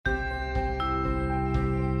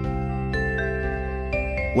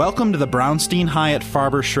Welcome to the Brownstein Hyatt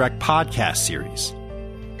Farber Schreck podcast series.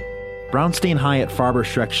 Brownstein Hyatt Farber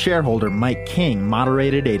Schreck shareholder Mike King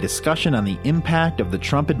moderated a discussion on the impact of the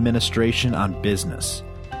Trump administration on business.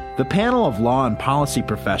 The panel of law and policy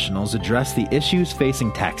professionals addressed the issues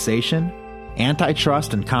facing taxation,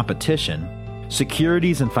 antitrust and competition,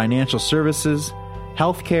 securities and financial services,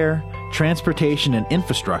 healthcare, transportation and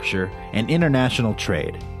infrastructure, and international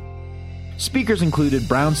trade. Speakers included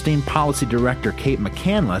Brownstein Policy Director Cate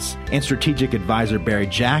McCanless and Strategic Advisor Barry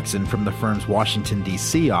Jackson from the firm's Washington,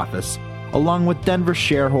 D.C. office, along with Denver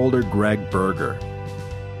shareholder Greg Berger.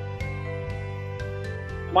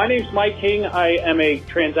 My name's Mike King. I am a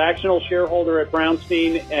transactional shareholder at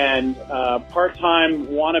Brownstein and part-time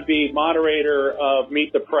wannabe moderator of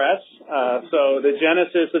Meet the Press. So the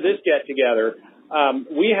genesis of this get-together,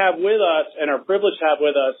 we have with us and are privileged to have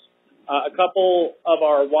with us a couple of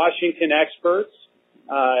our Washington experts,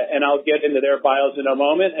 and I'll get into their bios in a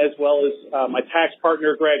moment, as well as my tax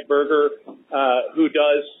partner, Greg Berger, who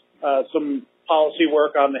does some policy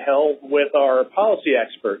work on the Hill with our policy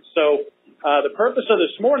experts. So the purpose of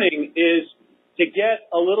this morning is to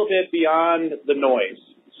get a little bit beyond the noise.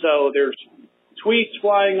 So there's tweets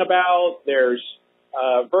flying about, there's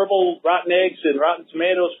verbal rotten eggs and rotten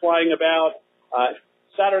tomatoes flying about,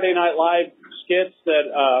 Saturday Night Live skits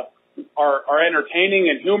that are entertaining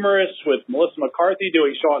and humorous, with Melissa McCarthy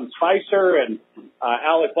doing Sean Spicer and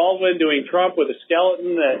Alec Baldwin doing Trump with a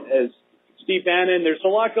skeleton as Steve Bannon. There's a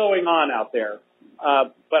lot going on out there.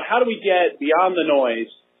 But how do we get beyond the noise,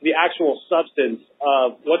 the actual substance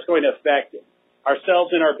of what's going to affect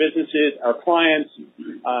ourselves and our businesses, our clients,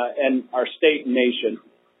 and our state and nation?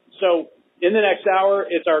 So in the next hour,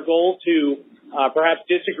 it's our goal to perhaps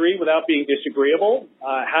disagree without being disagreeable,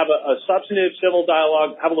 have a substantive civil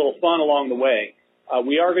dialogue, have a little fun along the way.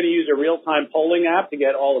 We are going to use a real-time polling app to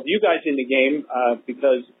get all of you guys in the game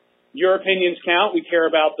because your opinions count. We care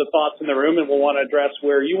about the thoughts in the room, and we'll want to address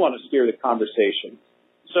where you want to steer the conversation.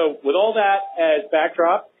 So with all that as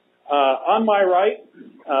backdrop, on my right,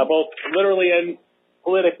 both literally and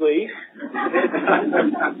politically,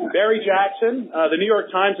 Barry Jackson. The New York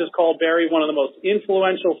Times has called Barry one of the most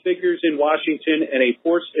influential figures in Washington and a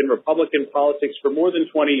force in Republican politics for more than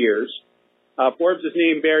 20 years. Forbes has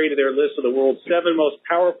named Barry to their list of the world's 7 most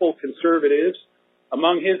powerful conservatives.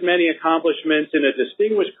 Among his many accomplishments in a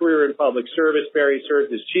distinguished career in public service, Barry served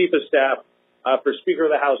as chief of staff for Speaker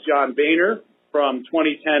of the House John Boehner from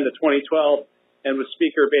 2010 to 2012, and was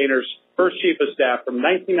Speaker Boehner's first chief of staff from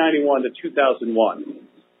 1991 to 2001.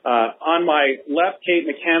 On my left, Cate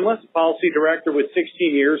McCanless, policy director with 16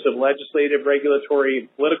 years of legislative, regulatory,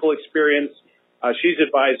 political experience. She's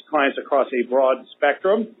advised clients across a broad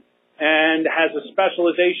spectrum and has a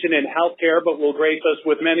specialization in healthcare, but will grace us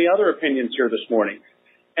with many other opinions here this morning.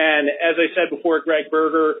 And as I said before, Greg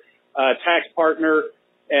Berger, tax partner,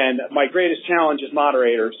 and my greatest challenge as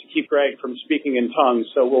moderator is to keep Greg from speaking in tongues.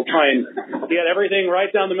 So we'll try and get everything right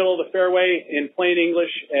down the middle of the fairway in plain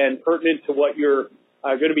English and pertinent to what you're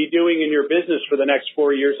going to be doing in your business for the next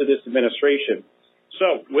 4 years of this administration.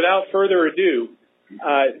 So without further ado,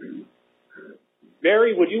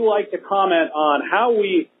 Barry, would you like to comment on how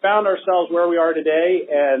we found ourselves where we are today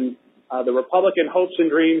and the Republican hopes and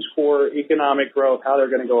dreams for economic growth, how they're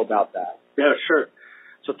going to go about that? Yeah, sure.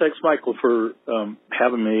 So thanks, Michael, for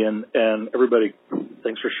having me, and everybody,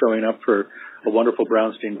 thanks for showing up for a wonderful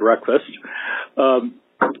Brownstein breakfast. So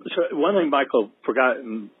one thing Michael forgot,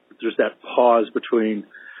 and there's that pause between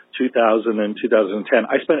 2000 and 2010.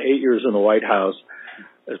 I spent 8 years in the White House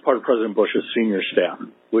as part of President Bush's senior staff,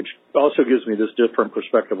 which also gives me this different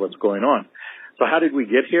perspective of what's going on. So how did we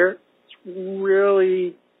get here? It's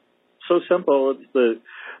really so simple. It's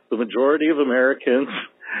the majority of Americans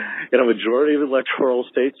in a majority of electoral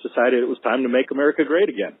states decided it was time to make America great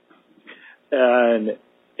again. And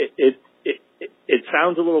it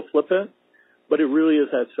sounds a little flippant, but it really is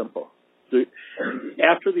that simple.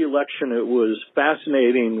 After the election, it was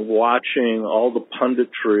fascinating watching all the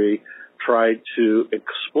punditry try to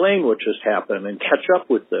explain what just happened and catch up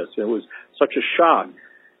with this. It was such a shock.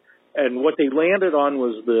 And what they landed on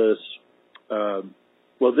was this,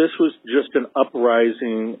 this was just an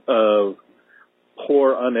uprising of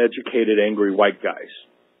poor, uneducated, angry white guys.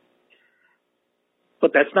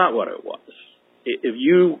 But that's not what it was. If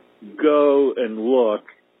you go and look,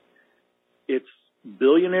 it's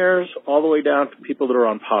billionaires all the way down to people that are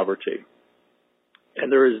on poverty.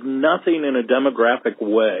 And there is nothing in a demographic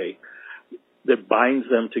way that binds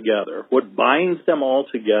them together. What binds them all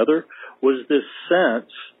together was this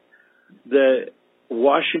sense that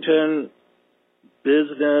Washington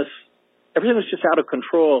business, everything was just out of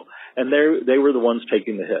control, and they were the ones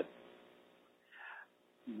taking the hit.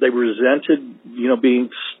 They resented, being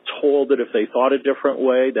told that if they thought a different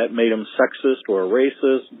way, that made them sexist or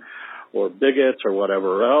racist or bigots or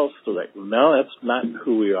whatever else. So no, that's not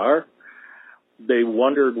who we are. They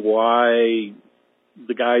wondered why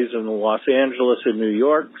the guys in Los Angeles and New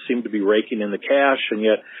York seemed to be raking in the cash, and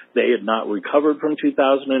yet they had not recovered from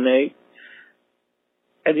 2008.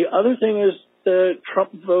 And the other thing is that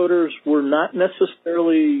Trump voters were not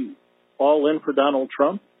necessarily all in for Donald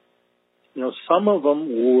Trump. Some of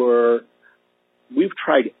them were, we've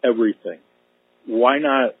tried everything. Why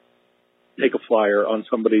not take a flyer on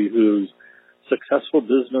somebody who's successful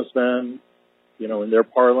businessman, in their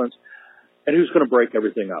parlance, and who's going to break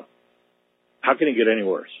everything up? How can it get any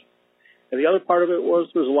worse? And the other part of it was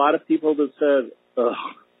there's a lot of people that said,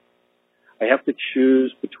 I have to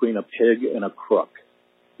choose between a pig and a crook.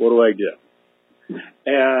 What do I do?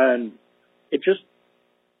 And it just,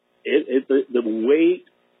 the weight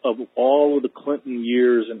of all of the Clinton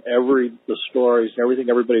years and the stories and everything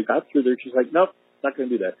everybody got through, they're just like, nope, not going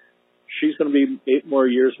to do that. She's going to be 8 more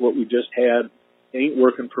years of what we just had. Ain't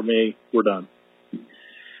working for me. We're done.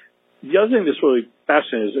 The other thing that's really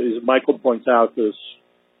fascinating is Michael points out this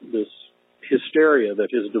hysteria that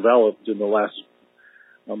has developed in the last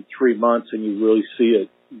 3 months, and you really see it,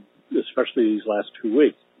 especially these last 2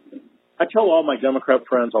 weeks. I tell all my Democrat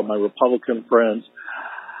friends, all my Republican friends,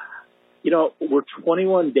 we're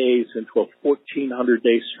 21 days into a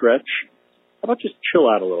 1,400-day stretch. How about just chill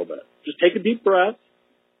out a little bit? Just take a deep breath.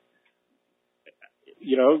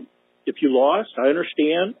 If you lost, I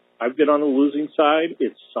understand. I've been on the losing side.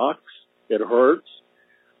 It sucks. It hurts.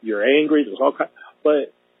 You're angry. There's all kinds.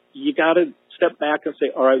 But you got to step back and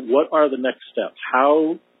say, all right, what are the next steps?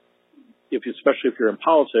 How, especially if you're in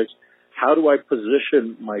politics, how do I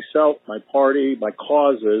position myself, my party, my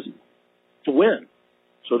causes to win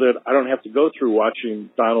so that I don't have to go through watching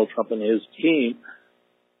Donald Trump and his team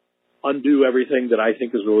undo everything that I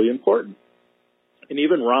think is really important? And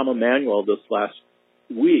even Rahm Emanuel this last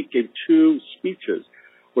week gave 2 speeches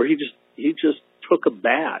where he just took a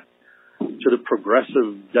bat to the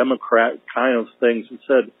progressive Democrat kind of things and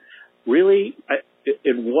said, really,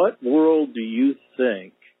 in what world do you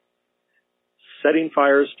think setting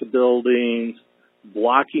fires to buildings,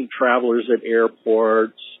 blocking travelers at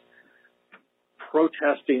airports,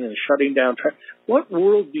 protesting and shutting down traffic, what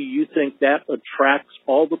world do you think that attracts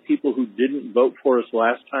all the people who didn't vote for us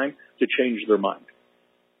last time to change their mind?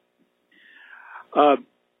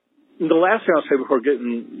 The last thing I'll say before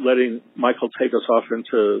letting Michael take us off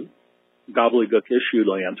into gobbledygook issue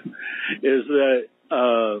land is that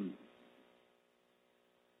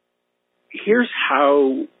here's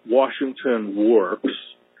how Washington works,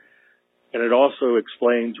 and it also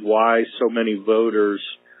explains why so many voters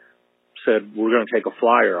said we're going to take a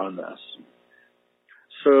flyer on this.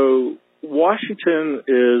 So Washington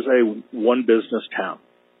is a one business town.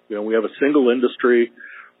 We have a single industry,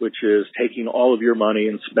 which is taking all of your money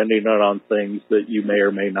and spending it on things that you may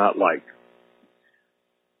or may not like.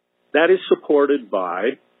 That is supported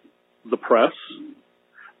by the press.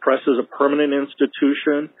 Press is a permanent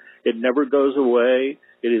institution. It never goes away.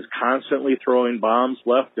 It is constantly throwing bombs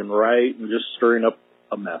left and right and just stirring up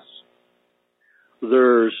a mess.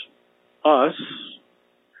 There's us,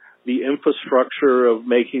 the infrastructure of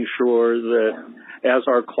making sure that as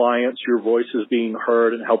our clients, your voice is being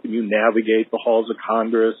heard and helping you navigate the halls of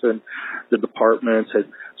Congress and the departments. And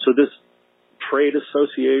so this trade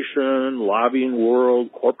association, lobbying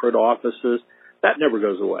world, corporate offices, that never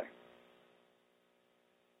goes away.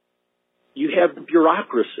 You have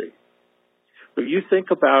bureaucracy. But you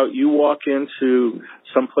think about, you walk into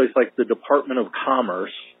someplace like the Department of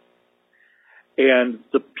Commerce, and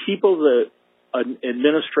the people that an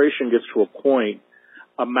administration gets to appoint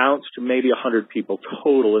amounts to maybe 100 people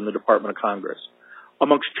total in the Department of Congress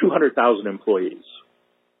amongst 200,000 employees.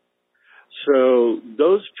 So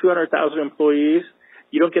those 200,000 employees,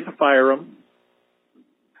 you don't get to fire them.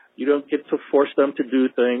 You don't get to force them to do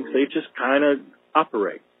things. They just kind of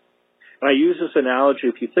operate. And I use this analogy.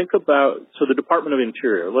 If you think about, so the Department of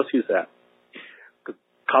Interior, let's use that.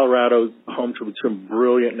 Colorado's home to some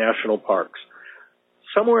brilliant national parks.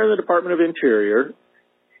 Somewhere in the Department of Interior,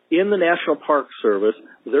 in the National Park Service,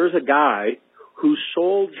 there's a guy whose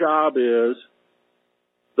sole job is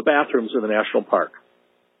the bathrooms in the national park.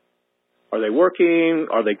 Are they working?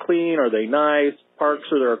 Are they clean? Are they nice? Parks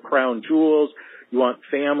are their crown jewels. You want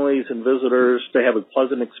families and visitors to have a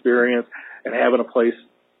pleasant experience, and having a place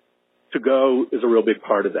to go is a real big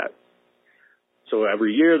part of that. So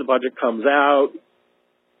every year the budget comes out,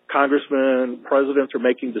 congressmen, presidents are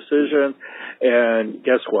making decisions, and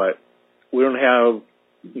guess what? We don't have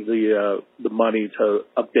the money to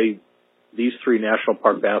update these 3 national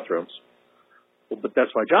park bathrooms. Well, but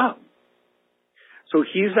that's my job. So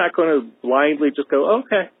he's not going to blindly just go,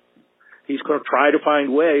 okay. He's going to try to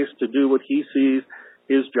find ways to do what he sees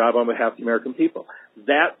his job on behalf of the American people.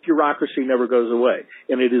 That bureaucracy never goes away.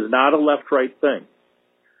 And it is not a left-right thing.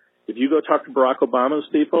 If you go talk to Barack Obama's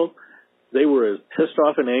people, they were as pissed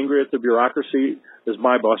off and angry at the bureaucracy as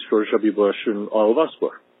my boss, George W. Bush, and all of us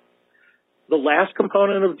were. The last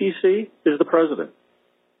component of D.C. is the president.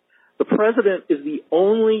 The president is the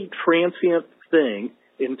only transient thing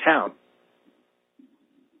in town.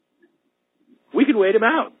 We could wait him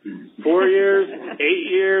out. 4 years, 8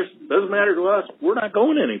 years, doesn't matter to us. We're not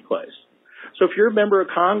going anyplace. So if you're a member of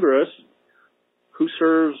Congress who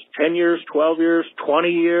serves 10 years, 12 years, 20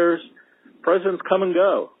 years, presidents come and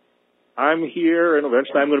go. I'm here, and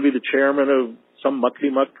eventually I'm going to be the chairman of some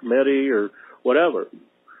muckety-muck committee or whatever.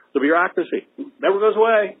 The bureaucracy never goes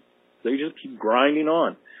away. They just keep grinding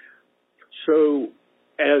on. So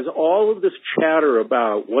as all of this chatter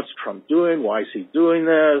about what's Trump doing, why is he doing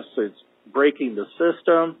this, it's breaking the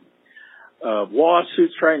system,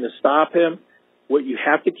 lawsuits trying to stop him, what you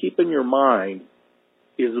have to keep in your mind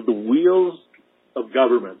is that the wheels of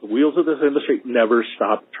government, the wheels of this industry never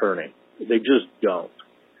stop turning. They just don't.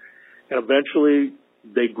 And eventually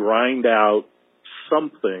they grind out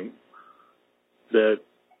something that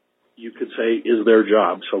you could say is their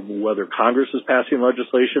job. So whether Congress is passing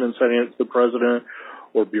legislation and sending it to the president,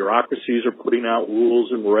 or bureaucracies are putting out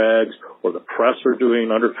rules and regs, or the press are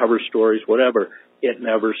doing undercover stories, whatever, it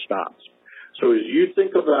never stops. So as you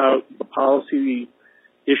think about the policy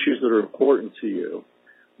issues that are important to you,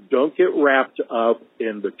 don't get wrapped up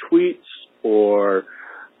in the tweets or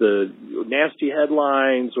the nasty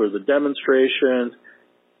headlines or the demonstrations.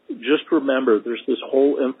 Just remember, there's this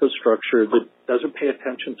whole infrastructure that doesn't pay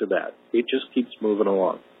attention to that. It just keeps moving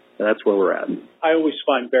along. And that's where we're at. I always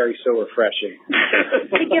find Barry so refreshing.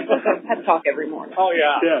 He gives us a pep talk every morning. Oh,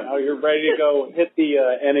 yeah. Oh, you're ready to go hit the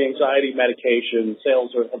anti-anxiety medication.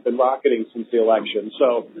 Sales have been rocketing since the election.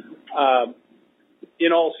 So,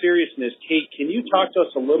 in all seriousness, Cate, can you talk to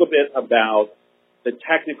us a little bit about the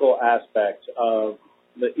technical aspects of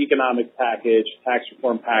the economic package, tax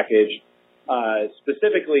reform package?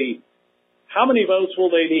 Specifically, how many votes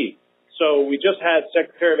will they need? So we just had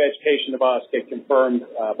Secretary of Education DeVos get confirmed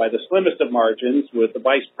by the slimmest of margins, with the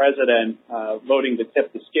Vice President voting to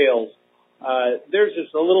tip the scales. There's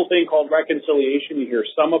this a little thing called reconciliation you hear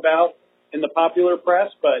some about in the popular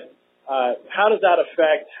press, but how does that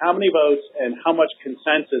affect how many votes and how much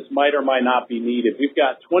consensus might or might not be needed? We've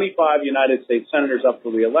got 25 United States senators up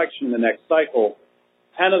for re-election in the next cycle.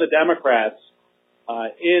 10 of the Democrats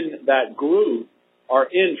in that group are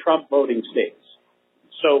in Trump voting states.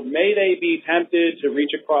 So may they be tempted to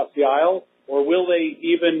reach across the aisle, or will they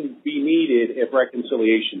even be needed if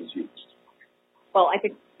reconciliation is used? Well, I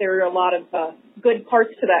think there are a lot of good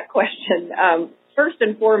parts to that question. First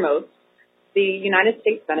and foremost, the United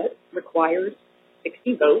States Senate requires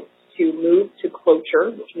 60 votes to move to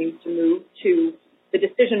cloture, which means to move to the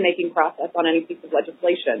decision-making process on any piece of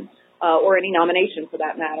legislation or any nomination for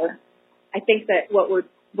that matter. I think that what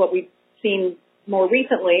we've seen more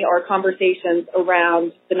recently are conversations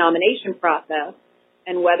around the nomination process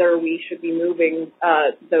and whether we should be moving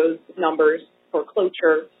those numbers for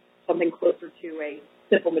cloture, something closer to a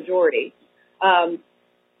simple majority.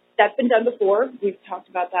 That's been done before. We've talked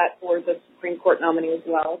about that for the Supreme Court nominee as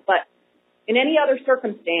well. But in any other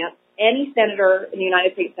circumstance, any senator in the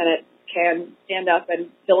United States Senate can stand up and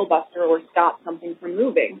filibuster or stop something from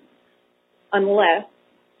moving unless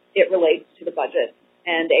it relates to the budget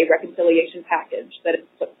and a reconciliation package that is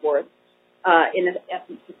put forth in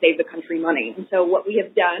essence to save the country money. And so what we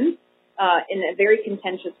have done in a very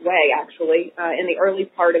contentious way, actually, in the early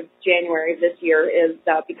part of January this year is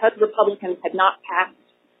because Republicans had not passed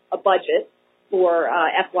a budget for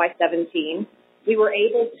FY17, we were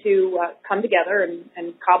able to come together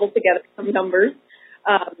and cobble together some numbers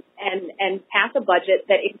and pass a budget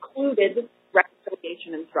that included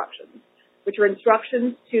reconciliation instructions, which are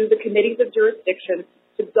instructions to the committees of jurisdiction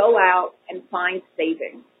to go out and find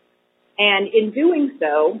savings. And in doing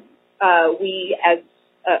so, we as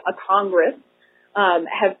a Congress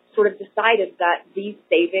have sort of decided that these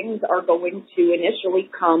savings are going to initially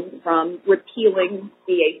come from repealing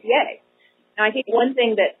the ACA. Now, I think one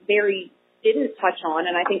thing that Barry didn't touch on,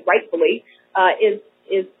 and I think rightfully,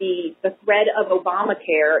 is the thread of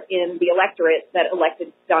Obamacare in the electorate that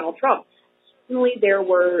elected Donald Trump. Certainly, there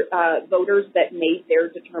were voters that made their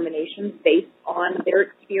determinations based on their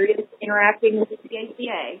experience interacting with the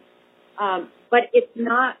ACA, but it's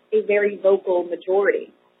not a very vocal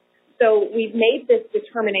majority. So we've made this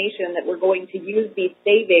determination that we're going to use these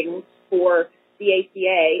savings for the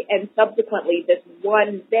ACA, and subsequently this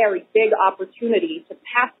one very big opportunity to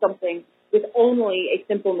pass something with only a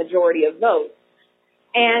simple majority of votes.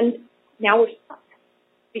 And now we're stuck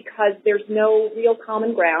because there's no real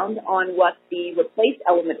common ground on what the replace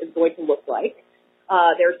element is going to look like.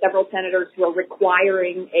 There are several senators who are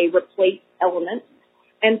requiring a replace element.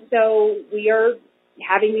 And so we are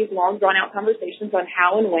having these long, drawn-out conversations on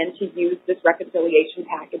how and when to use this reconciliation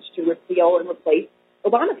package to repeal and replace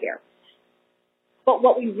Obamacare. But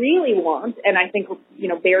what we really want, and I think,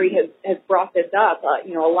 Barry has brought this up, a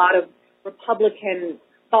lot of Republican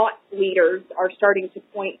thought leaders are starting to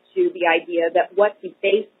point to the idea that what the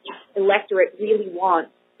base electorate really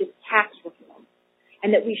wants is tax reform,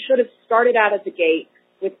 and that we should have started out of the gate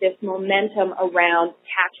with this momentum around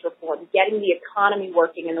tax reform, getting the economy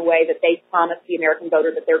working in the way that they promised the American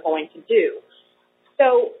voter that they're going to do.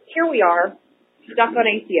 So here we are, stuck on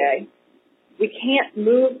ACA. We can't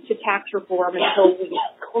move to tax reform until we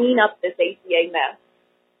clean up this ACA mess,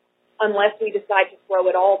 unless we decide to throw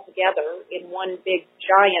it all together in one big,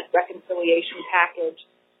 giant reconciliation package,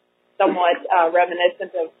 somewhat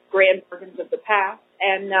reminiscent of grand bargains of the past.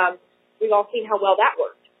 And we've all seen how well that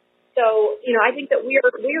worked. So, I think that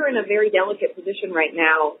we're in a very delicate position right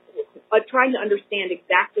now, trying to understand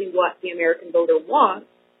exactly what the American voter wants,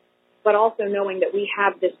 but also knowing that we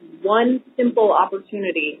have this one simple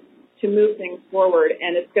opportunity to move things forward,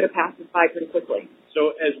 and it's going to pass us by pretty quickly.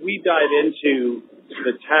 So as we dive into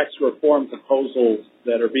the tax reform proposals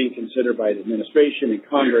that are being considered by the administration and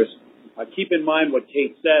Congress, keep in mind what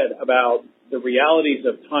Cate said about the realities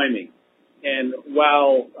of timing. And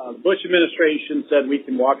while the Bush administration said we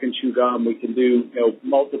can walk and chew gum, we can do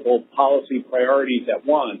multiple policy priorities at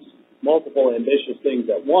once, multiple ambitious things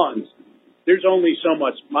at once, there's only so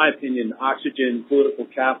much, in my opinion, oxygen, political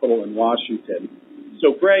capital in Washington.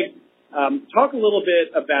 So, Greg, talk a little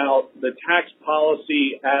bit about the tax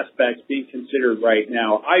policy aspects being considered right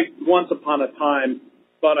now. I, once upon a time,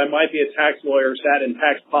 thought I might be a tax lawyer, sat in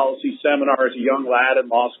tax policy seminars as a young lad in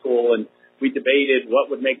law school, and we debated what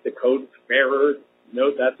would make the code fairer.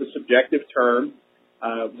 Note that's a subjective term.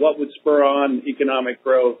 What would spur on economic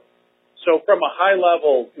growth? So from a high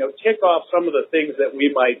level, tick off some of the things that we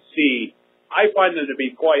might see. I find them to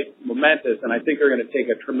be quite momentous, and I think they're going to take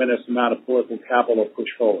a tremendous amount of political capital to push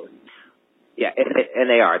forward. Yeah, and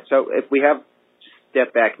they are. So if we have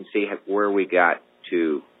step back and see where we got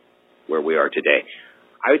to where we are today,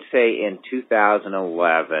 I would say in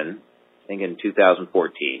 2011, I think in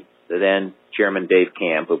 2014, the then Chairman Dave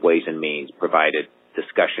Camp of Ways and Means provided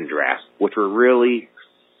discussion drafts, which were really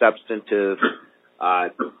substantive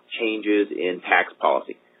changes in tax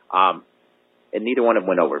policy. And neither one of them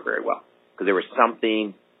went over very well because there was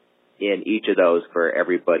something in each of those for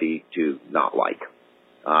everybody to not like.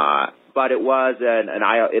 But it was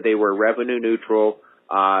they were revenue neutral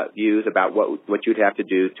views about what you'd have to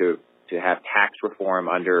do to have tax reform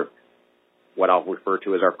under what I'll refer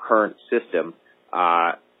to as our current system,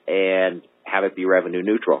 and have it be revenue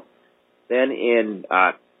neutral. Then in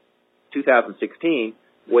 2016,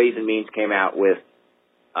 Ways and Means came out with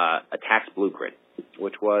a tax blueprint,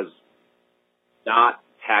 which was not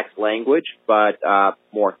tax language, but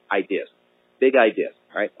more ideas, big ideas,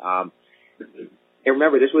 right? And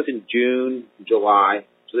remember, this was in June, July,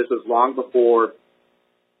 so this was long before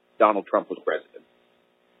Donald Trump was president.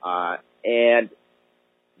 And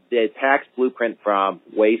the tax blueprint from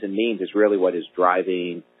Ways and Means is really what is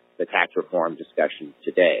driving the tax reform discussion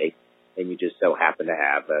today. And you just so happen to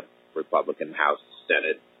have a Republican House,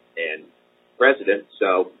 Senate, and President,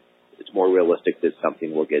 so it's more realistic that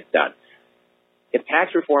something will get done. If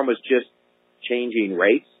tax reform was just changing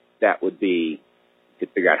rates, that would be, you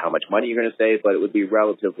could figure out how much money you're going to save, but it would be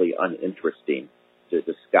relatively uninteresting to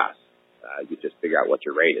discuss. You just figure out what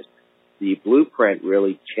your rate is. The blueprint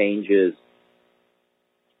really changes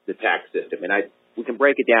the tax system, and we can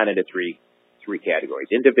break it down into three categories.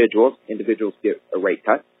 Individuals get a rate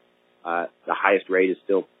cut. The highest rate is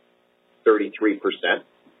still 33%,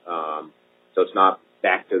 so it's not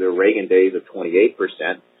back to the Reagan days of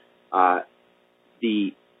 28%. A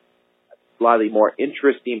lot of the more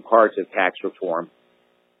interesting parts of tax reform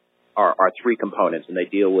are three components, and they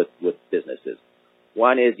deal with businesses.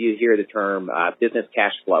 One is you hear the term business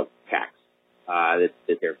cash flow tax, that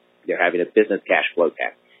they're having a business cash flow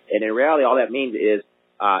tax. And in reality, all that means is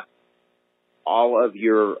all of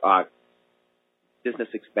your business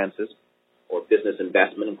expenses or business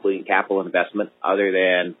investment, including capital investment, other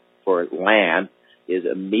than for land, is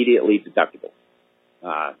immediately deductible.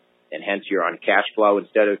 And hence you're on cash flow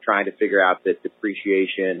instead of trying to figure out that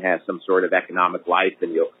depreciation has some sort of economic life,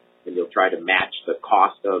 and you'll try to match the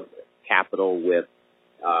cost of capital with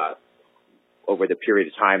over the period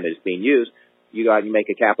of time that it's being used, you make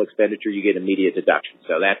a capital expenditure, you get immediate deduction.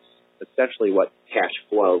 So that's essentially what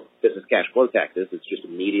business cash flow tax is. It's just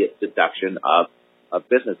immediate deduction of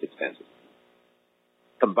business expenses.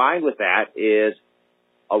 Combined with that is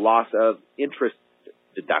a loss of interest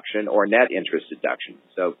deduction or net interest deduction.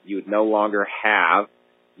 So you would no longer have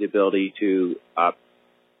the ability to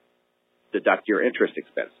deduct your interest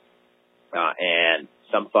expense. And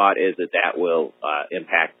some thought is that will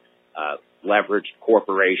impact leveraged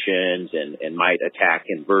corporations and might attack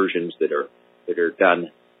inversions that are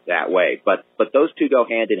done that way. But those two go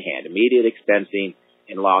hand in hand, immediate expensing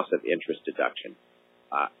and loss of interest deduction.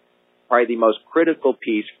 Probably the most critical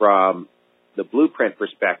piece from the blueprint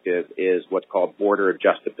perspective is what's called border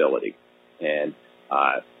adjustability. And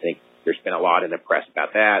I think there's been a lot in the press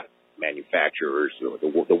about that. Manufacturers,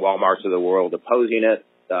 the Walmarts of the world opposing it.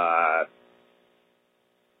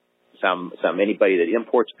 Anybody that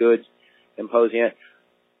imports goods imposing it.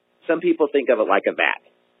 Some people think of it like a VAT,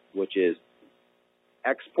 which is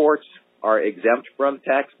exports are exempt from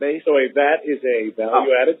tax base. So a VAT is a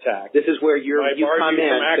value-added tax. This is where you come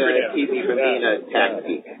in to keep me from being a tax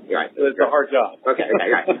geek. Right. It's a hard job. Okay,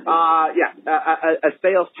 right. A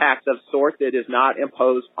sales tax of sort that is not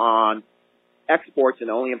imposed on exports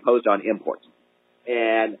and only imposed on imports.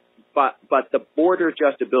 But the border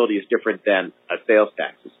adjustability is different than a sales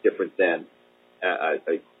tax. It's different than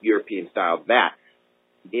a European-style VAT.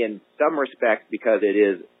 In some respects, because it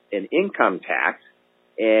is an income tax,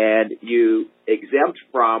 and you exempt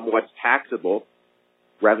from what's taxable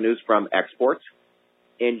revenues from exports,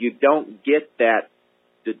 and you don't get that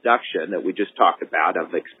deduction that we just talked about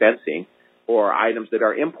of expensing for items that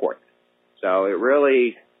are imported. So it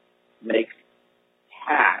really makes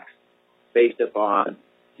tax based upon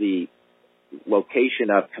the location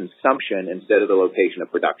of consumption instead of the location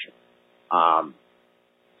of production.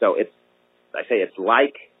 So it's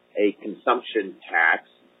like a consumption tax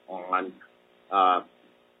on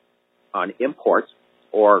imports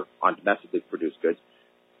or on domestically produced goods,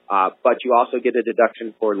 but you also get a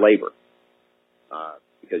deduction for labor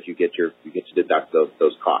because you get to deduct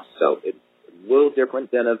those costs. So it's a little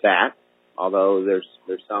different than a VAT, although there's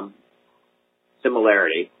some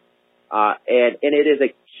similarity, and it is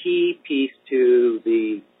a key piece to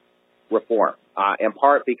the reform, in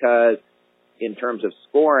part because in terms of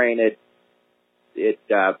scoring, it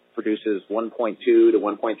produces $1.2 to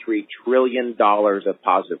 $1.3 trillion of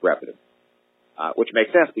positive revenue, which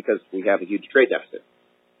makes sense because we have a huge trade deficit.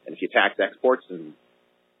 And if you tax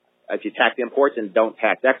imports and don't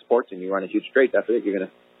tax exports, and you run a huge trade deficit, you're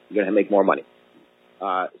gonna make more money.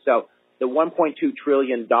 So the $1.2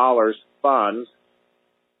 trillion funds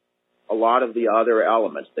a lot of the other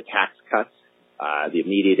elements, the tax cuts, the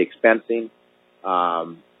immediate expensing,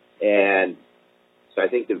 and so I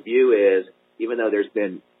think the view is, even though there's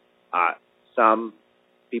been some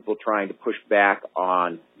people trying to push back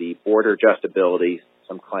on the border adjustability,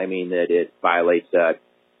 some claiming that it violates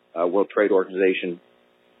World Trade Organization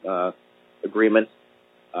agreements,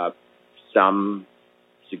 some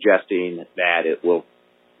suggesting that it will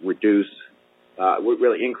will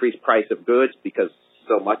really increase price of goods because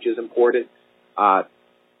so much is imported.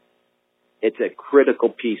 It's a critical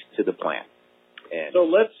piece to the plan. And so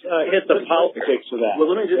let's hit the politics of that. Well,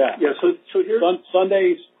 let me just, so here's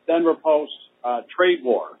Sunday's Denver Post trade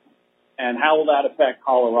war, and how will that affect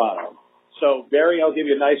Colorado? So, Barry, I'll give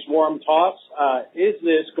you a nice warm toss. Is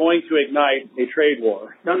this going to ignite a trade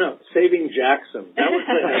war? No, saving Jackson. That was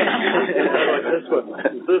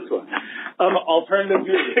this one. Alternative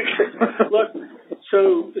view. Look,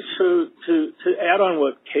 so to add on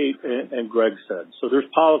what Cate and Greg said, so there's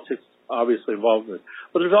politics obviously involved in it,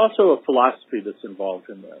 but there's also a philosophy that's involved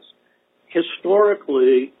in this.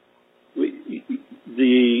 Historically,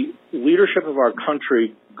 the leadership of our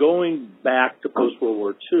country, going back to post-World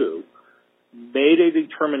War II, made a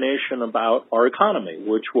determination about our economy,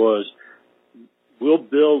 which was, we'll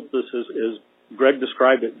build this, as Greg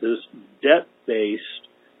described it, this debt-based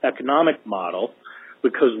economic model,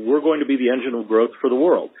 because we're going to be the engine of growth for the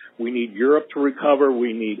world. We need Europe to recover.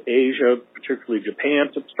 We need Asia, particularly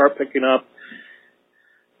Japan, to start picking up.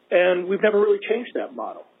 And we've never really changed that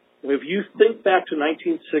model. If you think back to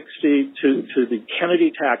 1960, to the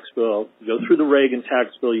Kennedy tax bill, you go through the Reagan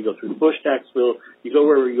tax bill, you go through the Bush tax bill, you go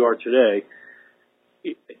wherever you are today,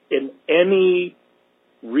 in any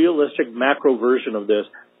realistic macro version of this,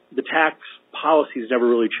 the tax policies never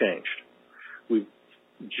really changed. We've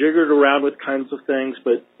jiggered around with kinds of things,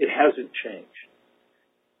 but it hasn't changed.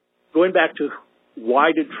 Going back to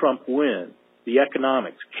why did Trump win? The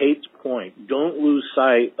economics, Cate's point, don't lose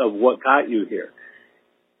sight of what got you here.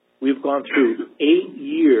 we've gone through 8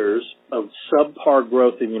 years of subpar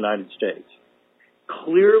growth in the United States.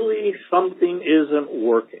 Clearly, something isn't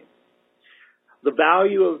working. The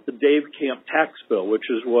value of the Dave Camp tax bill, which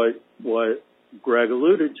is what Greg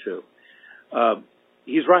alluded to,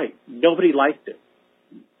 he's right. Nobody liked it.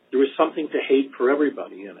 There was something to hate for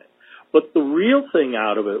everybody in it. But the real thing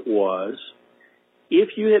out of it was, if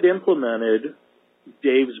you had implemented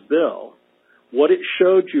Dave's bill, what it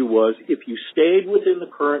showed you was, if you stayed within the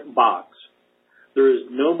current box, there is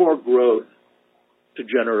no more growth to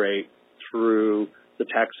generate through the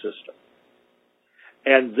tax system.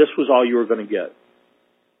 And this was all you were going to get.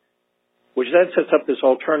 Which then sets up this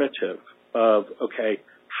alternative of, okay,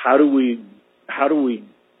 how do we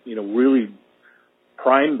really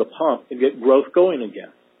prime the pump and get growth going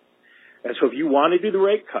again? And so if you want to do the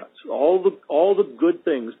rate cuts, all the good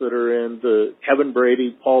things that are in the Kevin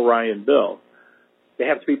Brady, Paul Ryan bill, they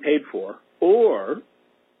have to be paid for. Or,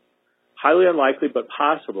 highly unlikely but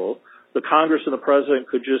possible, the Congress and the President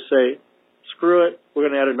could just say, screw it, we're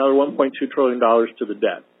going to add another $1.2 trillion to the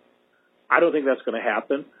debt. I don't think that's going to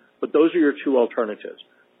happen, but those are your two alternatives.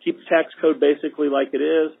 Keep the tax code basically like it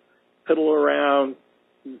is, piddle around,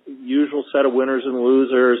 usual set of winners and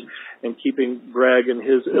losers, and keeping Greg and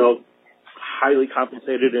his ilk highly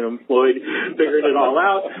compensated and employed, figuring it all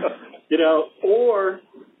out, or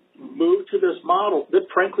move to this model that,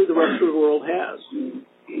 frankly, the rest of the world has,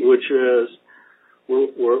 which is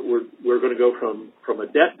we're going to go from a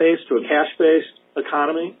debt-based to a cash-based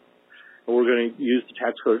economy, and we're going to use the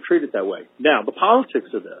tax code to treat it that way. Now, the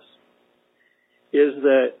politics of this is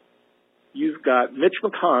that you've got Mitch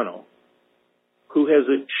McConnell, who has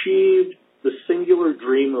achieved the singular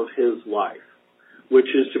dream of his life, which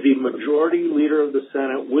is to be majority leader of the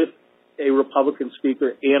Senate with a Republican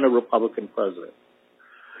speaker and a Republican president.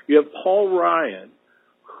 You have Paul Ryan,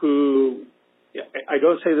 who, I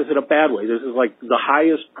don't say this in a bad way, this is like the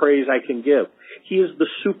highest praise I can give. He is the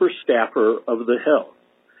super staffer of the Hill.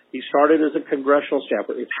 He started as a congressional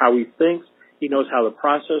staffer. It's how he thinks. He knows how the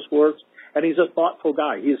process works. And he's a thoughtful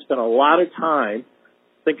guy. He has spent a lot of time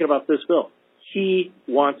thinking about this bill. He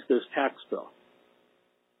wants this tax bill.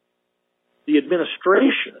 The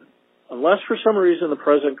administration, unless for some reason the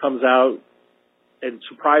president comes out and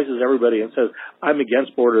surprises everybody and says, I'm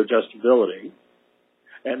against border adjustability,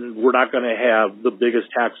 and we're not going to have the biggest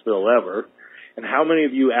tax bill ever. And how many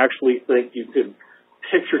of you actually think you could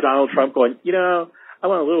picture Donald Trump going, I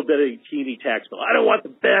want a little bit of a teeny tax bill. I don't want the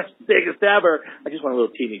best, biggest ever. I just want a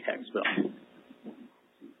little teeny tax bill.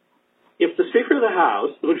 If the Speaker of the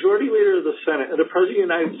House, the Majority Leader of the Senate, and the President of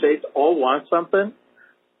the United States all want something,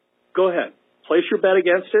 go ahead. Place your bet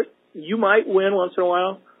against it. You might win once in a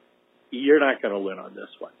while. You're not going to win on this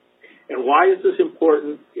one. And why is this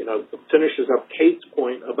important? Finishes up Cate's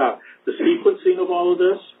point about the sequencing of all of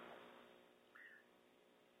this.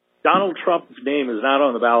 Donald Trump's name is not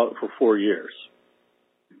on the ballot for 4 years.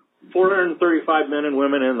 435 men and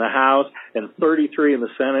women in the House and 33 in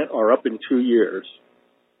the Senate are up in 2 years.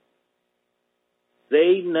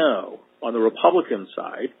 They know on the Republican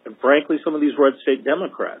side, and frankly some of these red state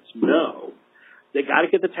Democrats know, they got to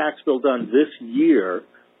get the tax bill done this year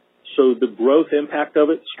so the growth impact of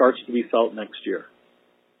it starts to be felt next year.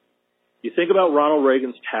 You think about Ronald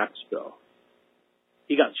Reagan's tax bill.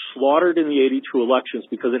 He got slaughtered in the 82 elections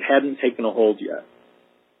because it hadn't taken a hold yet.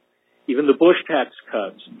 Even the Bush tax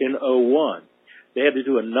cuts in 01, they had to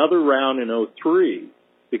do another round in 03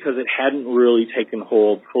 because it hadn't really taken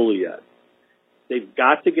hold fully yet. They've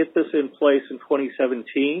got to get this in place in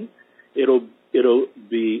 2017. It'll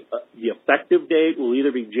be the effective date will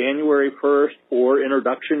either be January 1st or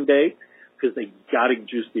introduction date because they got to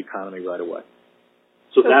juice the economy right away.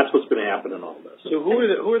 So that's what's going to happen in all this. So who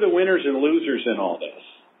are the winners and losers in all this?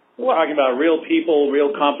 We're talking about real people,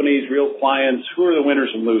 real companies, real clients. Who are the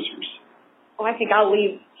winners and losers? Well, I think I'll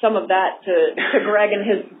leave some of that to Greg and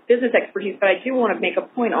his business expertise, but I do want to make a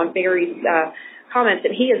point on Barry's comments,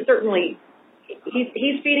 and he is certainly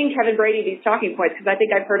he's feeding Kevin Brady these talking points because I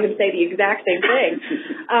think I've heard him say the exact same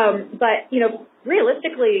thing. But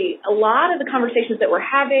realistically, a lot of the conversations that we're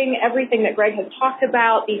having, everything that Greg has talked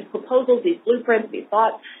about, these proposals, these blueprints, these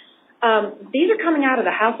thoughts, these are coming out of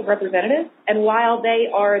the House of Representatives, and while they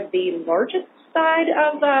are the largest side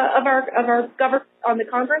of our government on the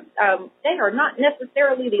Congress, they are not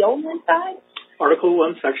necessarily the only side. Article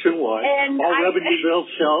 1, Section 1, and all revenue bills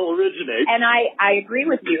shall originate. And I agree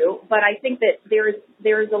with you, but I think that there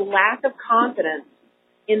is a lack of confidence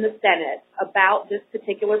in the Senate about this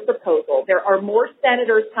particular proposal. There are more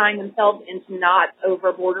senators tying themselves into knots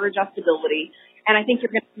over border adjustability, and I think you're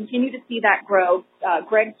going to continue to see that grow.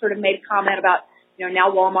 Greg sort of made a comment about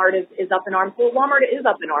now Walmart is up in arms. Well, Walmart is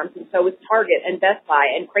up in arms, and so is Target and Best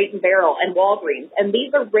Buy and Crate and Barrel and Walgreens. And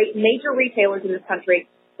these are major retailers in this country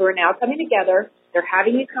who are now coming together. They're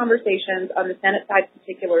having these conversations on the Senate side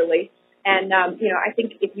particularly. And, I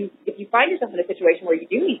think if you find yourself in a situation where you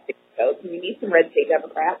do need 60 votes and you need some red state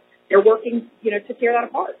Democrats, they're working, to tear that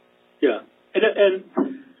apart. Yeah.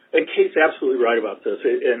 And Cate's absolutely right about this.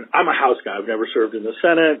 And I'm a House guy. I've never served in the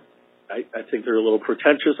Senate. I think they're a little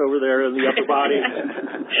pretentious over there in the upper body.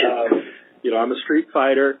 I'm a street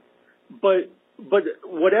fighter. But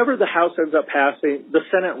whatever the House ends up passing, the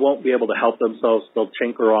Senate won't be able to help themselves. They'll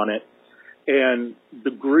tinker on it. And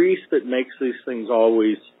the grease that makes these things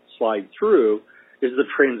always slide through is the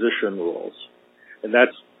transition rules. And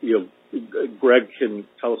that's, Greg can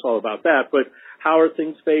tell us all about that. But how are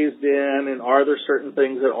things phased in, and are there certain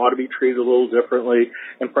things that ought to be treated a little differently?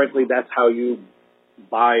 And frankly, that's how you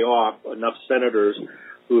buy off enough senators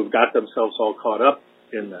who have got themselves all caught up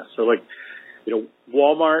in this. So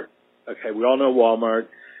Walmart, okay, we all know Walmart.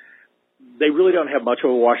 They really don't have much of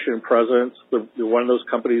a Washington presence. They're one of those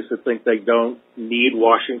companies that think they don't need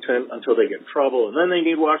Washington until they get in trouble, and then they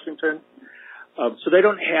need Washington. So they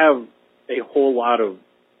don't have a whole lot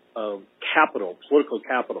of capital, political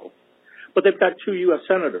capital. But they've got 2 U.S.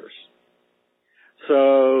 senators.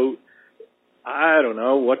 So I don't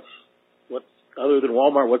know what's other than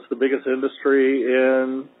Walmart, what's the biggest industry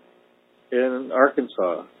in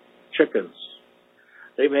Arkansas? Chickens.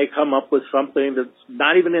 They may come up with something that's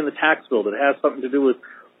not even in the tax bill that has something to do with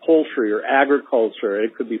poultry or agriculture.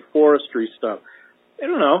 It could be forestry stuff. I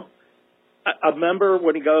don't know. A member,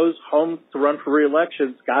 when he goes home to run for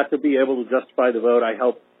re-election, has got to be able to justify the vote. I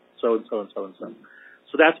help so and so and so and so.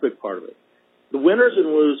 So that's a big part of it. The winners and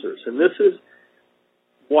losers, and this is,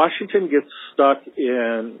 Washington gets stuck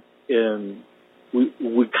in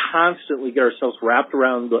we constantly get ourselves wrapped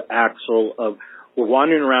around the axle of we're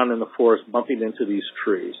wandering around in the forest bumping into these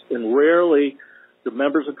trees. And rarely the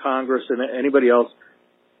members of Congress and anybody else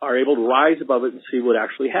are able to rise above it and see what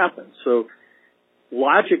actually happens. So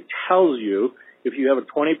logic tells you if you have a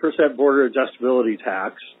 20% border adjustability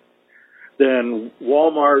tax, then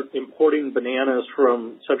Walmart importing bananas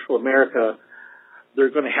from Central America, they're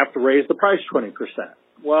going to have to raise the price 20%.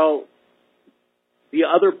 Well, the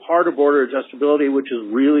other part of border adjustability, which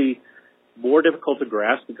is really more difficult to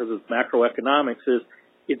grasp because it's macroeconomics, is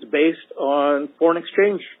it's based on foreign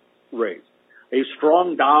exchange rates. A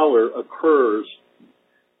strong dollar occurs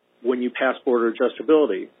when you pass border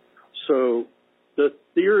adjustability. So the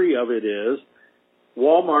theory of it is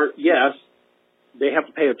Walmart, yes, they have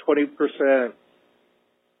to pay a 20%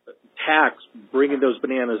 tax bringing those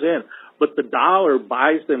bananas in, but the dollar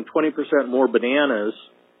buys them 20% more bananas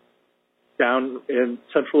down in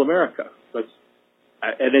Central America.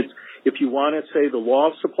 And it's, if you want to say the law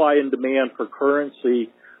of supply and demand for currency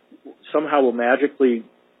somehow will magically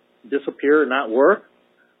disappear and not work,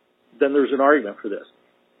 then there's an argument for this.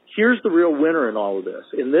 Here's the real winner in all of this.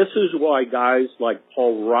 And this is why guys like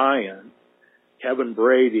Paul Ryan, Kevin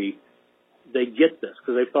Brady, they get this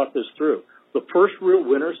because they've thought this through. The first real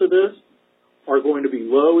winners of this are going to be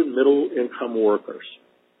low and middle income workers.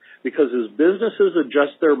 Because as businesses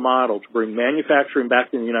adjust their model to bring manufacturing back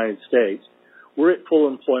in the United States, we're at full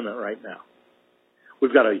employment right now.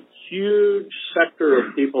 We've got a huge sector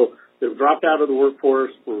of people that have dropped out of the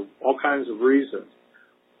workforce for all kinds of reasons.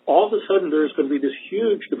 All of a sudden, there's going to be this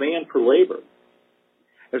huge demand for labor.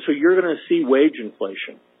 And so you're going to see wage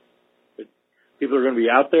inflation. People are going to be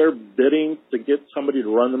out there bidding to get somebody to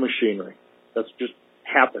run the machinery. That's just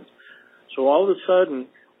happens. So all of a sudden,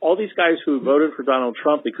 all these guys who voted for Donald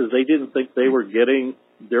Trump because they didn't think they were getting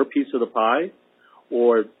their piece of the pie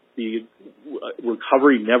or the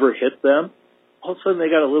recovery never hit them, all of a sudden they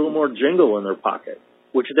got a little more jingle in their pocket,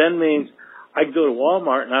 which then means I can go to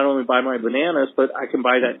Walmart and not only buy my bananas, but I can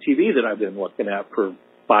buy that TV that I've been looking at for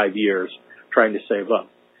 5 years trying to save up.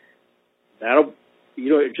 That'll,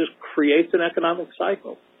 it just creates an economic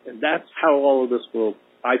cycle. And that's how all of this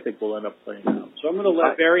I think will end up playing out. So I'm going to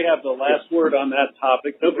let Barry have the last word on that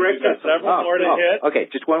topic. So Greg got several more to hit. Okay,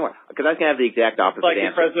 just one more, because I can have the exact opposite like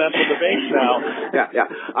answer. Like the presidential debates now.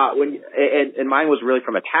 Yeah. And mine was really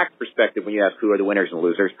from a tax perspective when you ask who are the winners and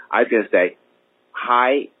losers. I was going to say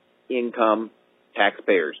high income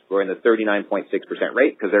taxpayers who are in the 39.6%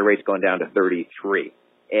 rate because their rate's going down to 33.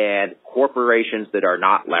 And corporations that are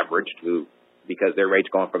not leveraged because their rate's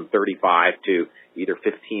going from 35 to either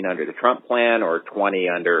 15 under the Trump plan or 20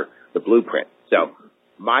 under the blueprint. So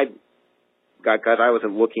because I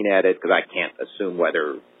wasn't looking at it because I can't assume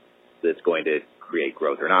whether it's going to create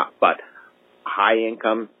growth or not, but high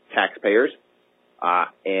income taxpayers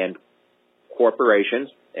and corporations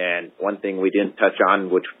And one thing we didn't touch on,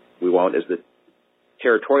 which we won't, is the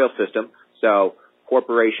territorial system. So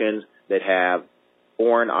corporations that have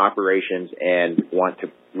foreign operations and want to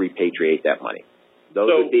repatriate that money. Those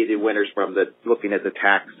would be the winners from looking at the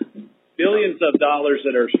tax. Billions of dollars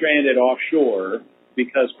that are stranded offshore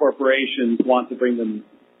because corporations want to bring them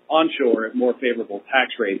onshore at more favorable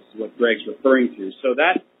tax rates is what Greg's referring to. So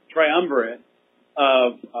that triumvirate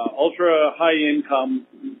of ultra high income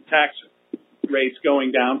tax rates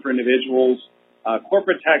going down for individuals,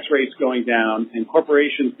 corporate tax rates going down, and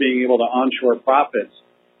corporations being able to onshore profits.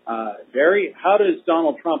 How does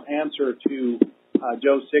Donald Trump answer to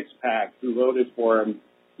Joe Sixpack, who voted for him,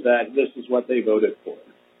 that this is what they voted for?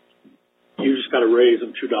 You just got to raise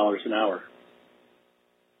them $2 an hour.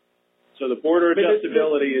 So the border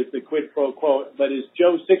adjustability is the quid pro quo, but is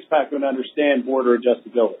Joe Sixpack going to understand border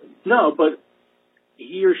adjustability? No, but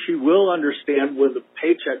he or she will understand when the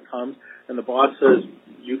paycheck comes and the boss says,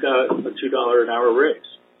 you got a $2 an hour raise.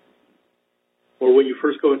 Or when you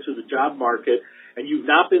first go into the job market and you've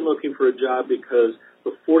not been looking for a job because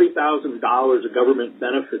the $40,000 of government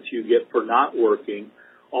benefits you get for not working,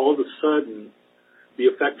 all of a sudden the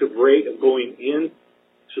effective rate of going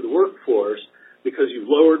into the workforce, because you've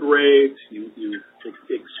lowered rates, you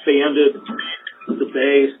expanded the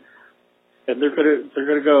base, and they're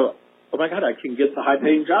gonna go, oh my God, I can get the high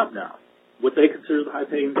paying job now. What they consider the high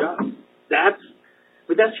paying job. That's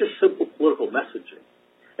just simple political messaging.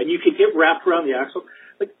 And you can get wrapped around the axle.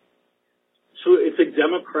 So it's a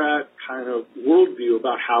Democrat kind of worldview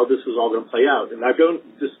about how this is all going to play out. And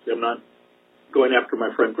I'm not going after my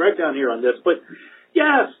friend Greg down here on this, but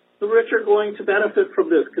yes, the rich are going to benefit from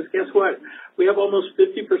this because guess what? We have almost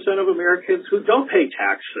 50% of Americans who don't pay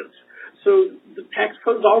taxes. So the tax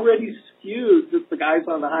code is already skewed that the guys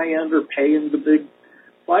on the high end are paying the big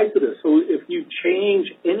slice of this. So if you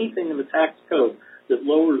change anything in the tax code that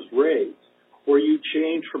lowers rates, or you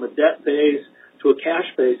change from a debt base to a cash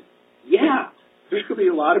base, yeah, there's going to be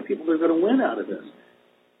a lot of people that are going to win out of this.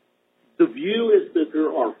 The view is that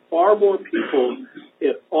there are far more people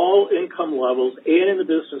at all income levels and in the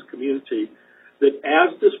business community that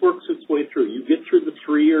as this works its way through, you get through the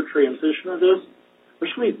 3-year transition of this,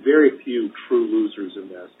 there's going to be very few true losers in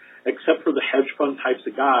this, except for the hedge fund types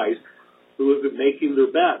of guys who have been making their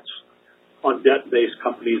bets on debt-based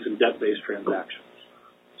companies and debt-based transactions.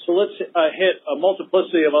 So let's hit a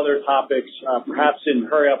multiplicity of other topics, perhaps in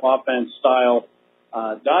hurry-up offense style.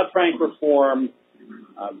 Dodd-Frank reform,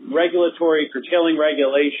 regulatory, curtailing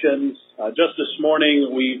regulations. Just this morning,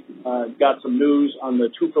 we got some news on the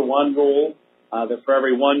 2-for-1 rule, that for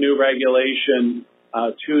every one new regulation,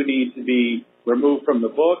 2 need to be removed from the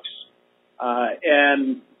books,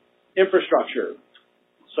 and infrastructure.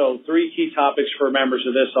 So 3 key topics for members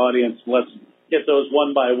of this audience. Let's get those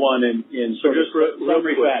one by one in sort of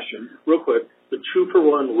summary fashion. Real quick, the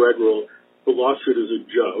 2-for-1 reg rule, the lawsuit is a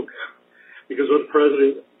joke because what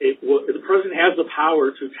the president has the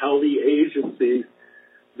power to tell the agencies,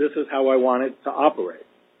 this is how I want it to operate.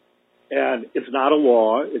 And it's not a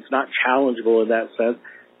law. It's not challengeable in that sense.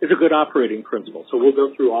 It's a good operating principle. So we'll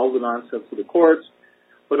go through all the nonsense of the courts,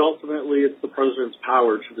 but ultimately it's the president's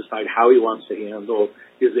power to decide how he wants to handle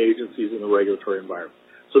his agencies in the regulatory environment.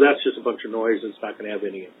 So that's just a bunch of noise and it's not going to have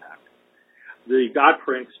any impact. The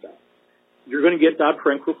Dodd-Frank stuff. You're going to get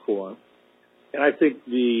Dodd-Frank reform. And I think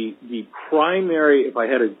the primary, if I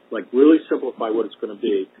had to really simplify what it's going to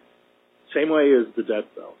be, same way as the debt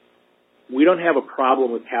bill. We don't have a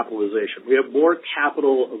problem with capitalization. We have more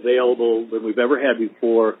capital available than we've ever had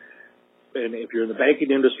before. And if you're in the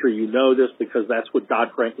banking industry, you know this because that's what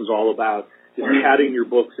Dodd-Frank was all about, is padding your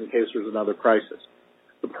books in case there's another crisis.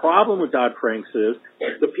 The problem with Dodd-Frank is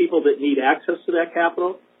the people that need access to that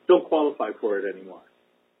capital don't qualify for it anymore.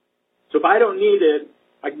 So if I don't need it,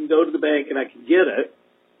 I can go to the bank and I can get it.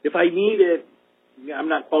 If I need it, I'm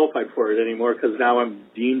not qualified for it anymore because now I'm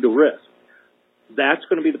deemed a risk. That's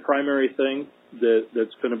going to be the primary thing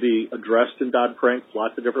that's going to be addressed in Dodd-Frank.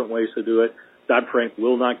 Lots of different ways to do it. Dodd-Frank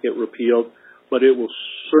will not get repealed, but it will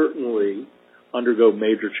certainly undergo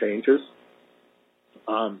major changes.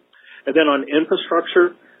 And then on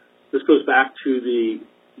infrastructure, this goes back to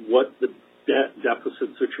what the debt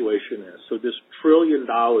deficit situation is. So this $1 trillion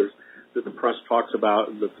that the press talks about,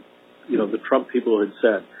 the Trump people had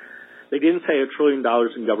said, they didn't say $1 trillion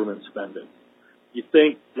in government spending. You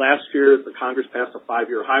think last year the Congress passed a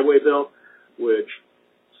 5-year highway bill, which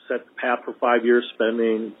set the path for 5 years,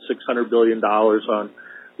 spending $600 billion on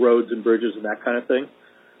roads and bridges and that kind of thing.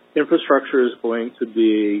 Infrastructure is going to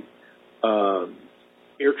be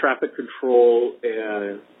air traffic control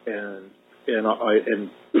and the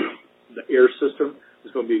air system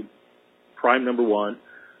is going to be prime number one.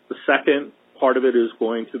 The second part of it is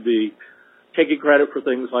going to be taking credit for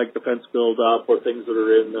things like defense build-up or things that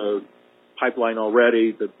are in the pipeline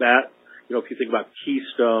already. That if you think about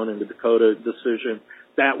Keystone and the Dakota decision,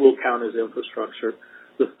 that will count as infrastructure.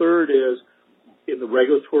 The third is, in the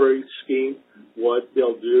regulatory scheme, what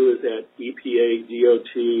they'll do is that EPA,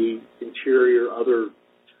 DOT, Interior, other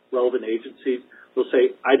relevant agencies, they'll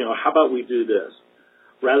say, I know, how about we do this?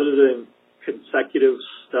 Rather than consecutive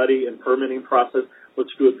study and permitting process, let's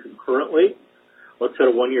do it concurrently. Let's set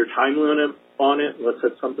a 1-year time limit on it. Let's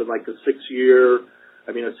set something like a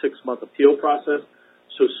 6-month appeal process,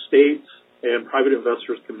 so states and private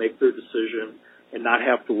investors can make their decision and not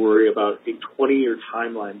have to worry about a 20-year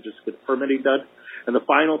timeline just to get permitting done. And the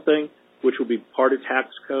final thing, which will be part of tax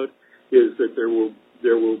code, is that there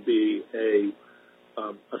will be a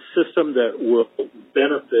system that will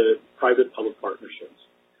benefit private-public partnerships.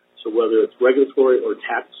 So whether it's regulatory or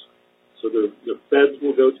tax, so the feds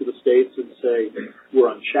will go to the states and say, we're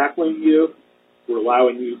unshackling you, we're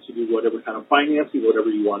allowing you to do whatever kind of financing, whatever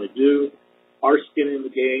you want to do. Our skin in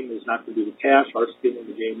the game is not going to be the cash. Our skin in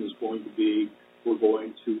the game is going to be, we're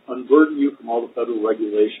going to unburden you from all the federal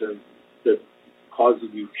regulation that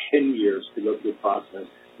causes you 10 years to go through the process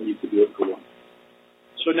when you could do it for 1.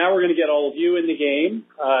 So now we're going to get all of you in the game.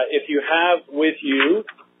 If you have with you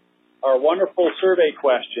our wonderful survey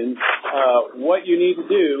questions, what you need to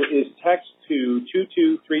do is text to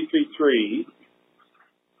 22333,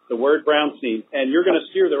 the word Brownstein, and you're going to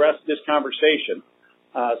steer the rest of this conversation.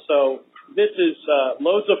 So this is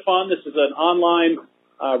loads of fun. This is an online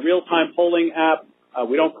real-time polling app.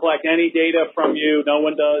 We don't collect any data from you. No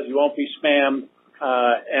one does. You won't be spammed.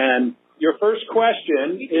 And your first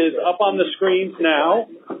question is up on the screens now,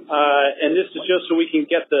 and this is just so we can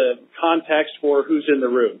get the context for who's in the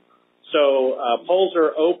room. So polls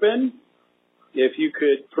are open. If you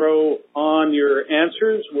could throw on your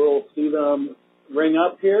answers, we'll see them ring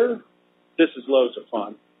up here. This is loads of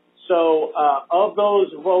fun. So of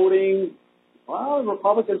those voting, well,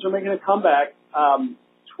 Republicans are making a comeback.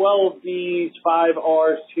 12 Ds, 5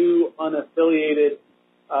 Rs, 2 unaffiliated,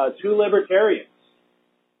 2 libertarians.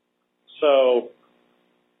 So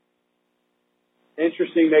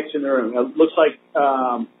interesting mix in the room. It looks like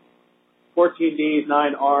 14 Ds,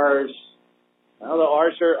 9 Rs. Well, the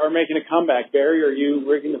R's are making a comeback. Barry, are you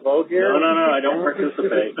rigging the vote here? No, I don't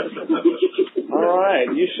participate. All right,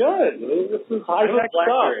 you should. This is high-tech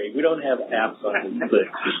stuff. We don't have apps on this thing.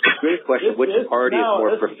 Great question. Which party is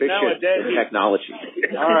more proficient in technology?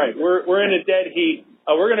 All right, we're in a dead heat.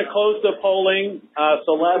 We're going to close the polling.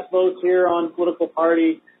 So last votes here on political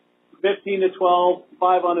party, 15 to 12,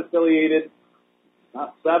 5 unaffiliated.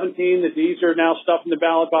 17, the Ds are now stuffed in the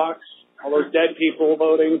ballot box. All those dead people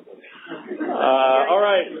voting. All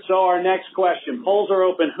right, so our next question. Polls are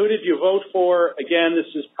open. Who did you vote for? Again, this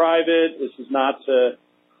is private. This is not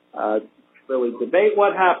to really debate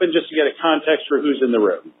what happened, just to get a context for who's in the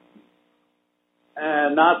room.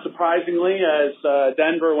 And not surprisingly, as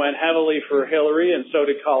Denver went heavily for Hillary, and so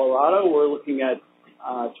did Colorado, we're looking at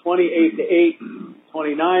 28 to 8,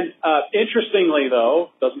 29. Interestingly,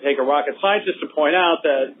 though, doesn't take a rocket scientist to point out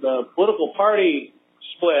that the political party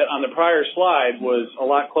split on the prior slide was a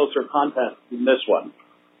lot closer contest than this one.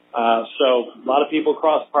 So a lot of people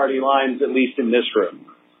cross party lines, at least in this room.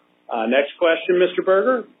 Next question, Mr.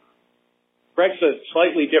 Berger. Greg's a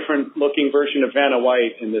slightly different looking version of Vanna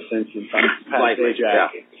White in this instance. Slightly, yeah.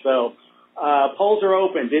 So polls are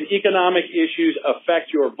open. Did economic issues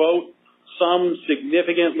affect your vote? Some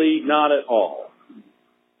significantly, not at all.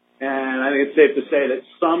 And I think it's safe to say that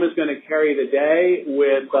some is going to carry the day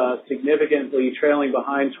with significantly trailing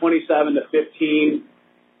behind 27 to 15.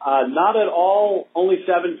 Not at all. Only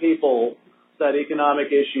 7 people said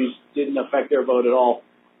economic issues didn't affect their vote at all.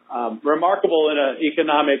 Remarkable in an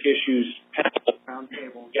economic issues panel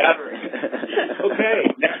roundtable gathering.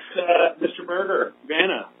 Okay, next, Mr. Berger,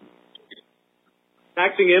 Vanna.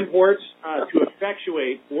 Taxing imports to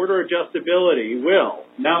effectuate border adjustability will.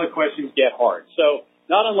 Now the questions get hard. So,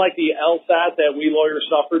 not unlike the LSAT that we lawyers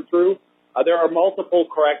suffered through, there are multiple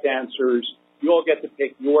correct answers. You all get to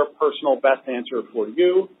pick your personal best answer for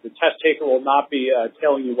you. The test taker will not be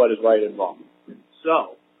telling you what is right and wrong.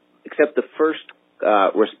 So, except the first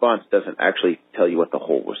response doesn't actually tell you what the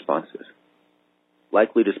whole response is.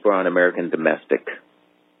 Likely to spur on American domestic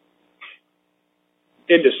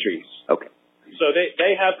industries. Okay. So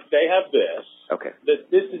they have this. Okay.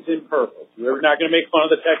 This is imperfect. We're not going to make fun of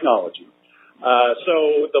the technology.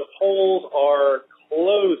 So the polls are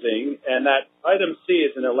closing, and that item C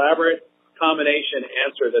is an elaborate combination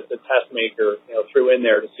answer that the test maker threw in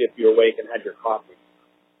there to see if you're awake and had your coffee.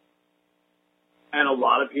 And a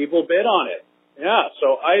lot of people bid on it. Yeah,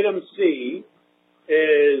 so item C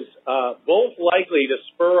is both likely to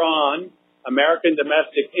spur on American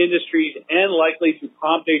domestic industries and likely to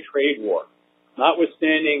prompt a trade war,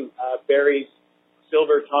 notwithstanding Barry's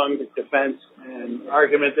silver-tongued defense and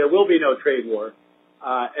argument there will be no trade war.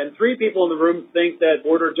 And 3 people in the room think that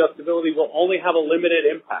border adjustability will only have a limited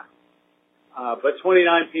impact. But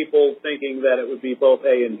 29 people thinking that it would be both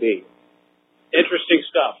A and B. Interesting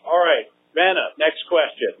stuff. All right, Vanna, next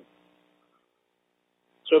question.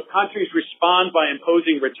 So if countries respond by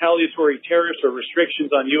imposing retaliatory tariffs or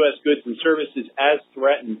restrictions on U.S. goods and services as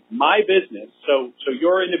threatened, my business, so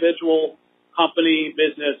your individual company,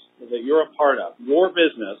 business that you're a part of, your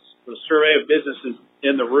business, the survey of businesses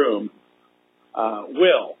in the room,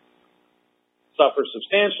 will suffer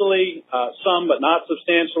substantially, some but not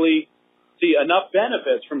substantially, see enough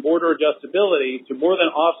benefits from border adjustability to more than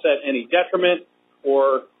offset any detriment,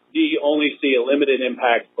 or D, only see a limited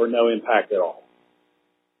impact or no impact at all.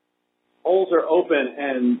 Polls are open,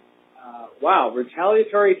 and wow,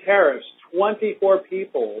 retaliatory tariffs, 24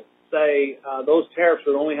 people say those tariffs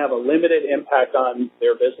would only have a limited impact on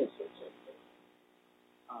their businesses.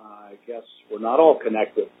 I guess we're not all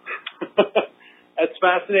connected. That's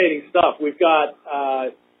fascinating stuff. We've got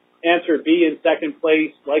answer B in second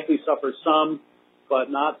place, likely suffers some,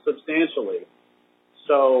 but not substantially.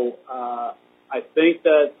 So I think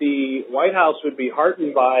that the White House would be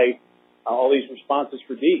heartened by all these responses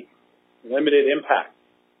for D. Limited impact.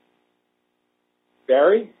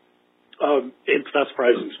 Barry? It's not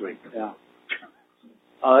surprising to me. Yeah.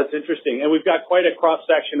 That's interesting. And we've got quite a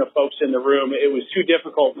cross-section of folks in the room. It was too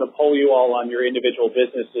difficult to poll you all on your individual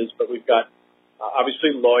businesses, but we've got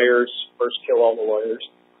obviously lawyers, first kill all the lawyers,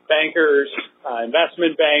 bankers,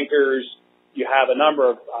 investment bankers. You have a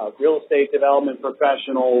number of real estate development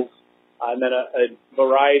professionals, and then a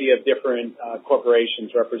variety of different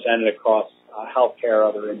corporations represented across healthcare,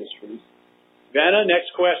 other industries. Vanna,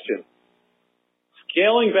 next question.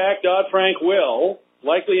 Scaling back Dodd-Frank will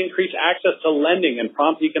likely increase access to lending and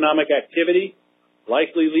prompt economic activity,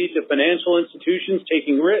 likely lead to financial institutions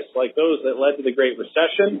taking risks like those that led to the Great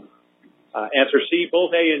Recession. Answer C,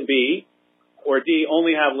 both A and B, or D,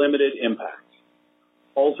 only have limited impact.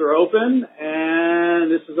 Polls are open, and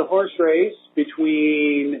this is a horse race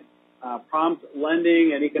between prompt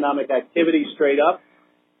lending and economic activity straight up,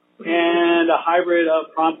 and a hybrid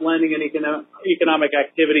of prompt lending and economic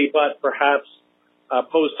activity, but perhaps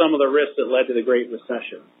pose some of the risks that led to the Great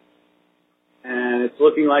Recession. And it's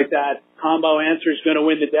looking like that combo answer is going to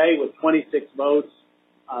win the day with 26 votes.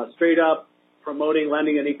 Straight up promoting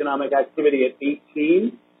lending and economic activity at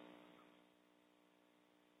 18.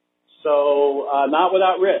 So not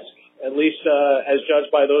without risk, at least as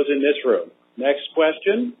judged by those in this room. Next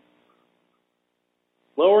question.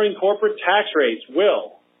 Lowering corporate tax rates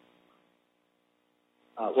will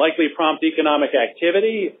likely prompt economic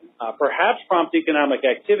activity, perhaps prompt economic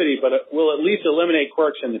activity, but it will at least eliminate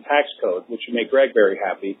quirks in the tax code, which would make Greg very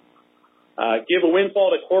happy. Give a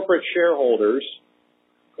windfall to corporate shareholders,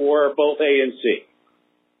 or both A and C.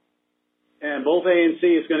 And both A and C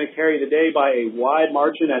is going to carry the day by a wide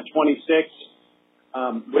margin at 26.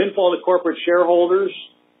 Windfall to corporate shareholders,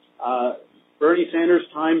 Bernie Sanders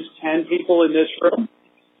times 10 people in this room.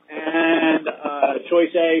 And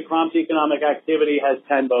choice A, prompt economic activity, has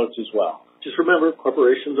 10 votes as well. Just remember,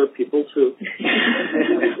 corporations are people too.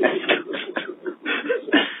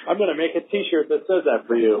 I'm going to make a T-shirt that says that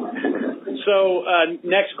for you. So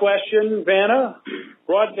next question, Vanna.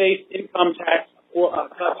 Broad-based income tax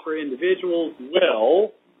cuts for individuals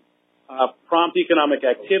will prompt economic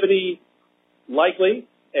activity, likely.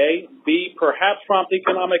 A. B. Perhaps prompt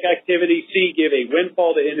economic activity. C. Give a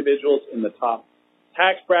windfall to individuals in the top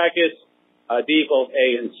tax brackets. D. Both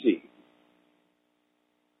A and C.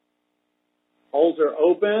 Polls are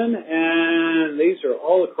open, and these are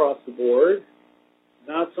all across the board.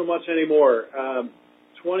 Not so much anymore.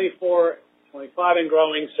 24, 25 and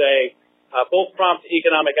growing say both prompt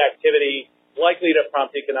economic activity, likely to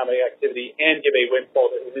prompt economic activity, and give a windfall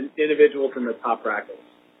to individuals in the top brackets.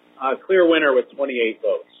 Clear winner with 28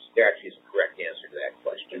 votes. There actually is a correct answer to that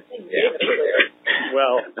question.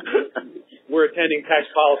 Well, we're attending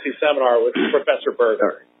tax policy seminar with Professor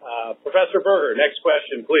Berger. Professor Berger, next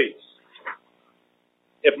question, please.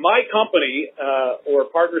 If my company or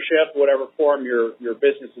partnership, whatever form your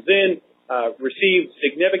business is in, received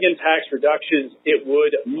significant tax reductions, it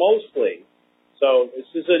would mostly, so this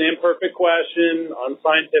is an imperfect question,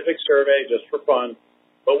 unscientific survey, just for fun,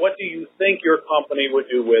 but what do you think your company would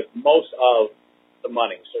do with most of the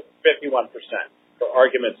money? So 51%, for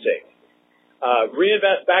argument's sake.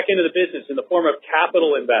 Reinvest back into the business in the form of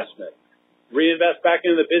capital investment, reinvest back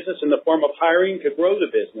into the business in the form of hiring to grow the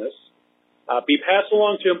business, be passed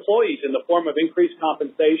along to employees in the form of increased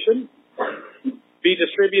compensation, be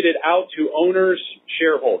distributed out to owners,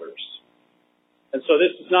 shareholders. And so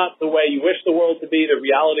this is not the way you wish the world to be, the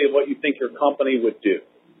reality of what you think your company would do.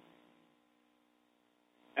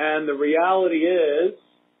 And the reality is,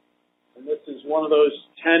 and this is one of those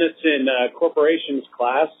tenets in corporations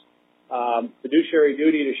class, fiduciary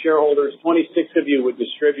duty to shareholders, 26 of you would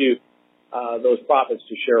distribute those profits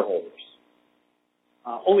to shareholders.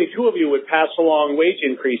 Only 2 of you would pass along wage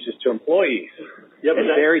increases to employees. Yep,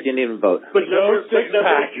 and Barry didn't even vote. But no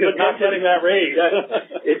six-pack is not getting that raise.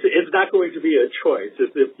 It's not going to be a choice.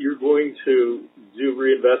 If you're going to do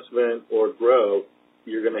reinvestment or grow,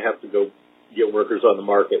 you're going to have to go get workers on the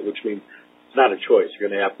market, which means it's not a choice. You're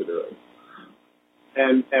going to have to do it.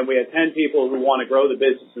 And we had 10 people who want to grow the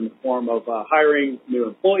business in the form of hiring new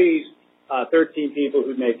employees, 13 people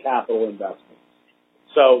who made capital investments.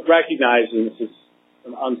 So recognizing this is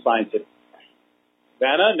an unscientific.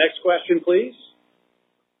 Vanna, next question, please.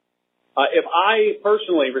 If I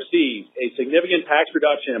personally received a significant tax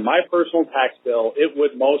reduction in my personal tax bill, it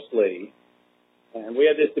would mostly, and we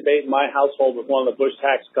had this debate in my household with one of the Bush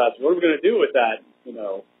tax cuts, what are we going to do with that,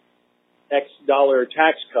 X dollar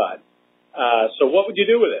tax cut? So what would you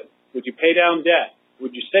do with it? Would you pay down debt?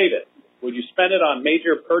 Would you save it? Would you spend it on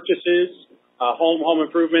major purchases, home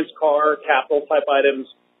improvements, car, capital type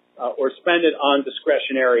items, or spend it on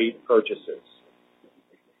discretionary purchases?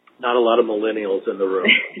 Not a lot of millennials in the room.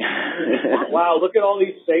 Wow, look at all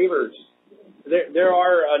these savers. There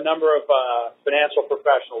are a number of financial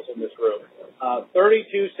professionals in this room.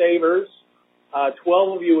 32 savers.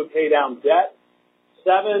 12 of you would pay down debt.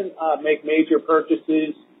 7 make major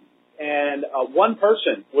purchases. And 1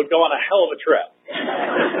 person would go on a hell of a trip.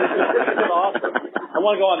 This is awesome. I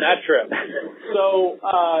want to go on that trip. So,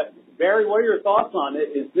 Barry, what are your thoughts on it?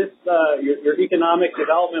 Is this your economic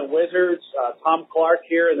development wizards, Tom Clark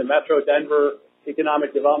here in the Metro Denver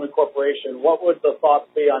Economic Development Corporation? What would the thoughts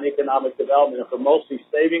be on economic development if we're mostly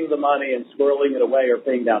saving the money and squirreling it away or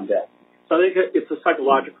paying down debt? So I think it's a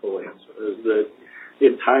psychological answer, is that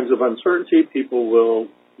in times of uncertainty, people will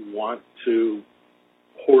want to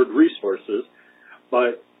hoard resources,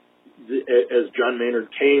 but as John Maynard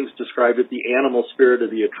Keynes described it, the animal spirit of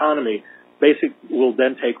the economy will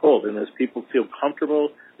then take hold. And as people feel comfortable,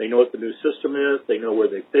 they know what the new system is, they know where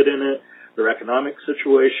they fit in it, their economic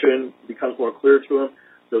situation becomes more clear to them,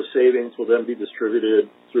 those savings will then be distributed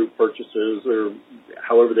through purchases or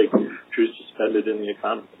however they choose to spend it in the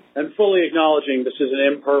economy. And fully acknowledging this is an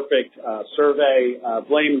imperfect survey,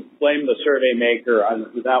 blame the survey maker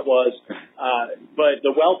on who that was, but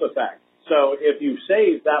the wealth effect. So if you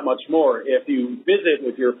save that much more, if you visit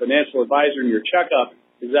with your financial advisor and your checkup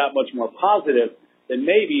is that much more positive, then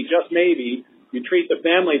maybe, just maybe, you treat the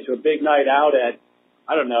family to a big night out at,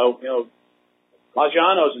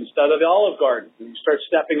 Maggiano's instead of the Olive Garden. You start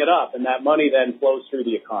stepping it up, and that money then flows through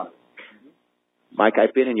the economy. Mike,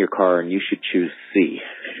 I've been in your car, and you should choose C.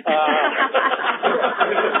 That's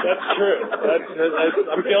true.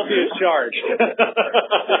 I'm guilty as charged.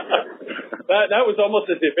 That was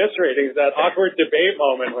almost as eviscerating as that awkward debate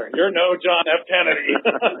moment where you're no John F. Kennedy.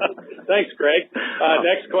 Thanks, Greg.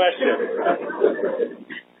 Next question.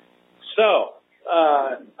 So,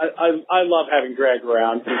 I love having Greg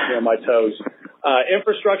around, keeps me on my toes.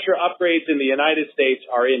 Infrastructure upgrades in the United States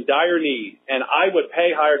are in dire need, and I would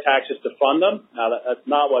pay higher taxes to fund them. Now, that's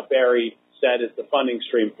not what Barry said is the funding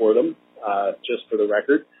stream for them, just for the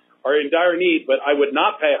record. Are in dire need, but I would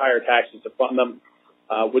not pay higher taxes to fund them,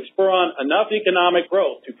 would spur on enough economic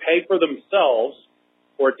growth to pay for themselves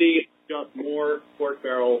or just more pork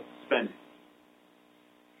barrel spending.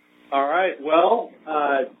 All right, well,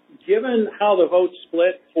 given how the vote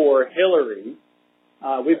split for Hillary,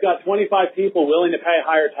 we've got 25 people willing to pay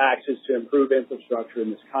higher taxes to improve infrastructure in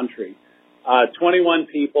this country. 21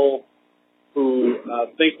 people who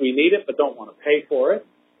think we need it but don't want to pay for it.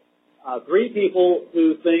 3 people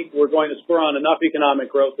who think we're going to spur on enough economic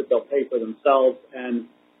growth that they'll pay for themselves. And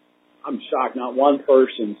I'm shocked not one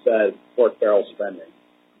person said pork barrel spending.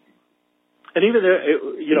 And even,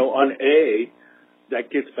 on A, that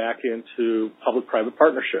gets back into public-private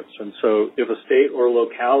partnerships. And so if a state or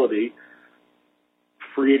locality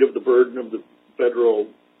freed of the burden of the federal,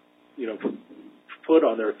 foot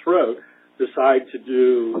on their throat, decide to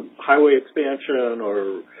do highway expansion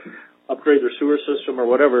or upgrade their sewer system or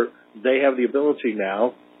whatever, they have the ability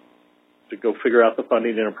now to go figure out the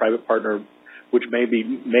funding in a private partner, which may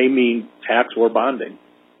mean tax or bonding.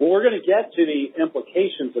 Well, we're going to get to the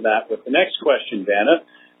implications of that with the next question, Vanna.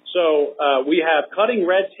 So we have cutting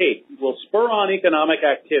red tape will spur on economic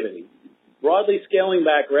activity. broadly scaling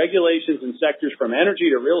back regulations in sectors from energy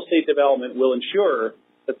to real estate development will ensure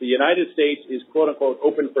that the United States is, quote-unquote,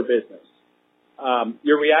 open for business.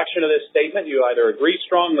 Your reaction to this statement, you either agree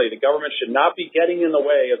strongly the government should not be getting in the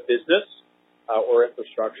way of business or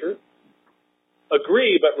infrastructure,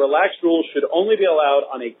 agree but relaxed rules should only be allowed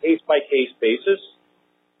on a case-by-case basis,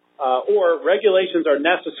 or regulations are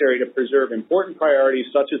necessary to preserve important priorities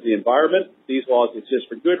such as the environment. These laws exist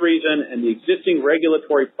for good reason, and the existing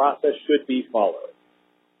regulatory process should be followed.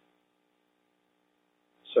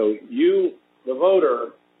 So you, the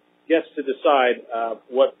voter, gets to decide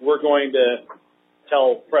what we're going to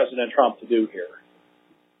tell President Trump to do here.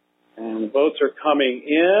 And the votes are coming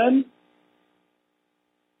in.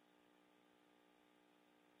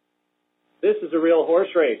 This is a real horse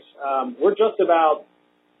race. We're just about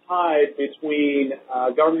tied between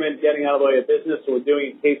government getting out of the way of business, so we're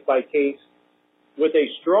doing it case by case, with a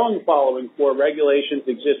strong following for regulations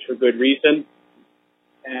exist for good reason,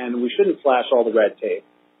 and we shouldn't slash all the red tape.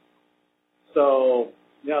 So,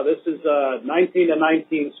 this is a 19 to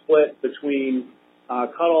 19 split between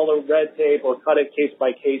cut all the red tape or cut it case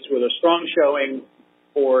by case with a strong showing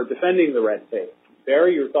for defending the red tape.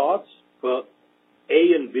 Barry, your thoughts? Well, A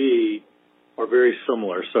and B are very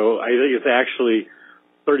similar, so I think it's actually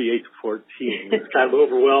 38 to 14. It's kind of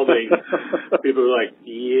overwhelming. People are like,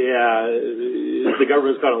 the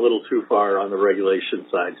government's gone a little too far on the regulation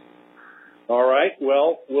side. All right.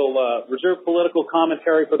 Well, we'll reserve political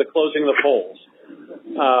commentary for the closing of the polls.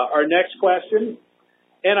 Our next question,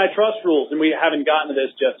 antitrust rules, and we haven't gotten to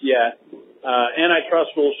this just yet.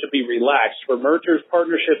 Antitrust rules should be relaxed for mergers,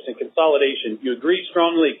 partnerships, and consolidation. You agree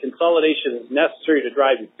strongly consolidation is necessary to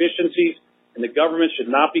drive efficiencies, and the government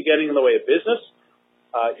should not be getting in the way of business.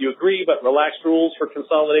 You agree, but relaxed rules for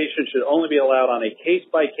consolidation should only be allowed on a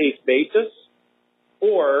case-by-case basis,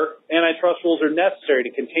 or antitrust rules are necessary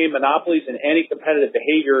to contain monopolies and anti-competitive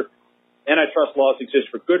behavior. Antitrust laws exist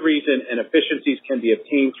for good reason, and efficiencies can be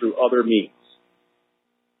obtained through other means.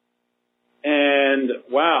 And,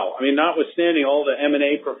 wow, notwithstanding all the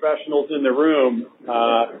M&A professionals in the room,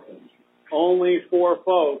 only 4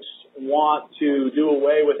 folks want to do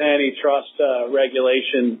away with antitrust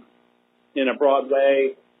regulation in a broad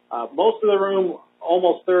way. Most of the room,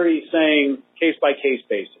 almost 30, saying case-by-case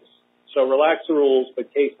basis. So relax the rules,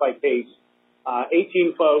 but case-by-case.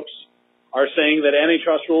 18 folks are saying that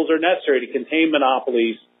antitrust rules are necessary to contain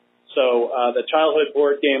monopolies. So the childhood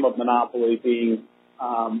board game of Monopoly being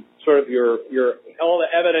sort of your all the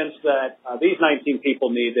evidence that these 19 people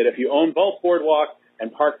need, that if you own both Boardwalk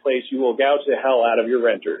and Park Place, you will gouge the hell out of your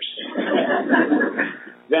renters.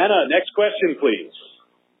 Vanna, next question, please.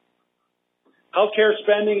 Healthcare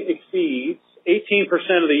spending exceeds 18%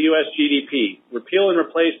 of the U.S. GDP. Repeal and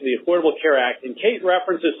replace the Affordable Care Act, and Cate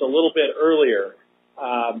referenced this a little bit earlier,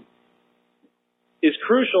 is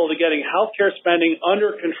crucial to getting healthcare spending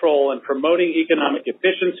under control and promoting economic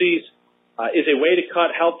efficiencies, is a way to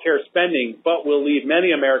cut healthcare spending, but will leave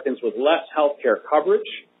many Americans with less healthcare coverage,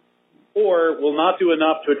 or will not do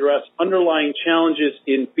enough to address underlying challenges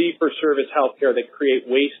in fee-for-service healthcare that create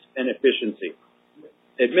waste and efficiency.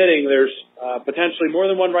 Admitting there's potentially more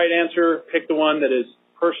than one right answer, pick the one that is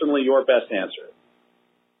personally your best answer.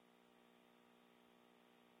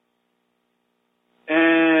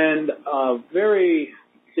 And a very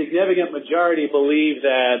significant majority believe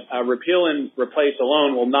that repeal and replace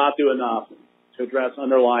alone will not do enough to address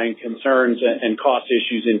underlying concerns and cost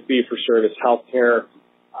issues in fee-for-service healthcare.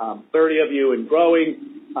 30 of you and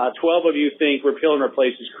growing. 12 of you think repeal and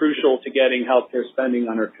replace is crucial to getting healthcare spending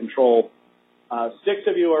under control. 6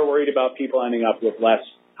 of you are worried about people ending up with less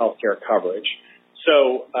healthcare coverage.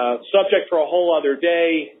 So, subject for a whole other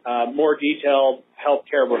day, more detailed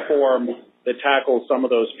healthcare reform that tackles some of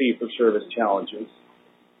those fee-for-service challenges.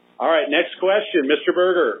 All right, next question, Mr.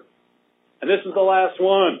 Berger. And this is the last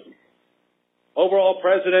one. Overall,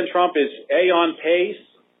 President Trump is A, on pace,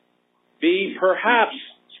 B, perhaps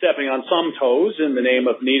stepping on some toes in the name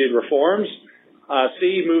of needed reforms,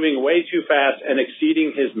 C, moving way too fast and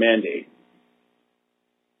exceeding his mandate.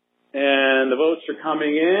 And the votes are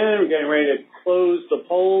coming in. We're getting ready to close the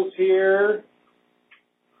polls here.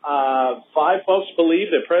 5 folks believe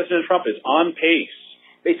that President Trump is on pace.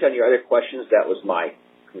 Based on your other questions, that was my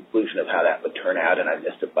conclusion of how that would turn out, and I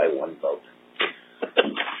missed it by 1 vote.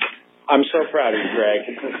 I'm so proud of you, Greg.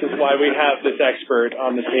 This is why we have this expert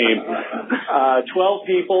on the team. 12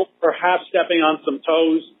 people perhaps stepping on some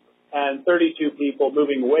toes, and 32 people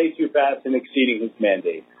moving way too fast and exceeding his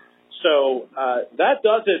mandate. So that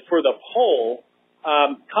does it for the poll.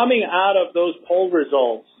 Coming out of those poll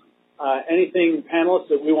results, anything, panelists,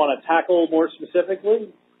 that we want to tackle more specifically?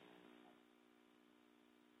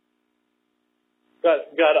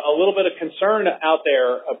 got a little bit of concern out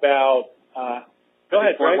there about. Go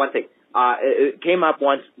ahead, Greg. One thing. It came up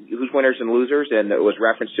once, who's winners and losers, and it was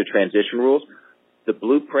reference to transition rules. The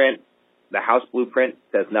blueprint, the House blueprint,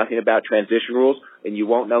 says nothing about transition rules, and you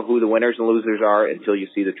won't know who the winners and losers are until you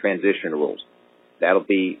see the transition rules. That'll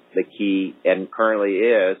be the key, and currently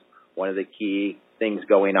is one of the key things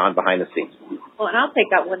going on behind the scenes. Well, and I'll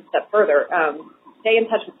take that one step further. Stay in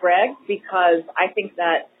touch with Greg, because I think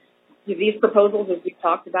that these proposals, as we've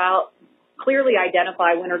talked about, clearly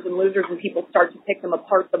identify winners and losers, and people start to pick them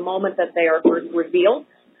apart the moment that they are revealed.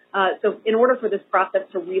 So in order for this process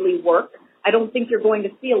to really work, I don't think you're going to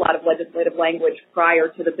see a lot of legislative language prior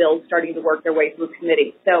to the bills starting to work their way through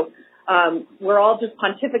committee. So we're all just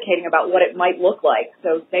pontificating about what it might look like.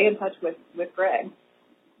 So stay in touch with Greg.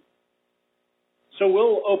 So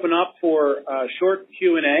we'll open up for short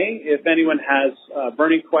Q&A. If anyone has a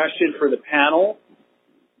burning question for the panel,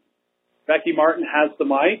 Becky Martin has the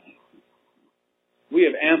mic. We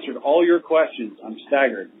have answered all your questions. I'm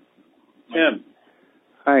staggered. Tim.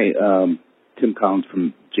 Hi, Tim Collins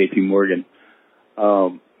from J.P. Morgan.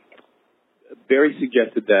 Barry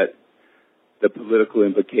suggested that the political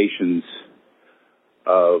implications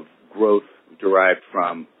of growth derived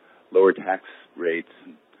from lower tax rates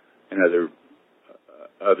and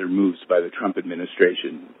other moves by the Trump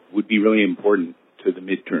administration would be really important to the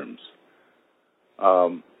midterms.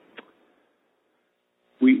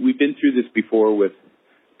 We've been through this before with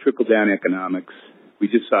trickle-down economics. We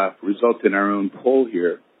just saw results in our own poll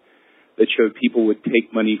here that showed people would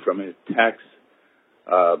take money from a tax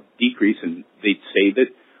decrease and they'd save it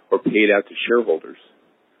or pay it out to shareholders.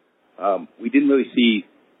 We didn't really see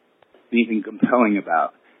anything compelling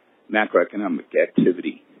about macroeconomic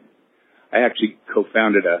activity. I actually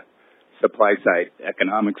co-founded a supply-side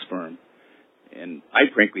economics firm, and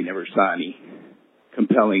I frankly never saw any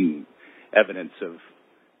compelling evidence of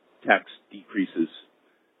tax decreases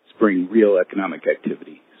spurring real economic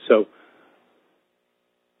activity. So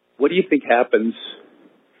what do you think happens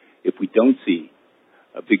if we don't see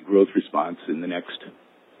a big growth response in the next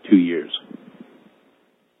 2 years?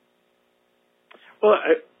 Well,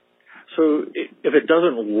 so if it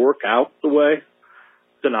doesn't work out the way,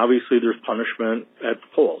 then obviously there's punishment at the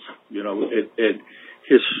polls. You know, it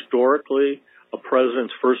historically, a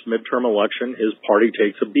president's first midterm election, his party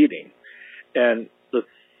takes a beating. And the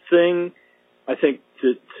thing, I think,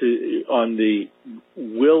 on the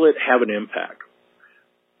will it have an impact?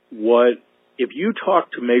 If you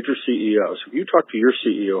talk to major CEOs, if you talk to your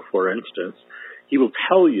CEO, for instance, he will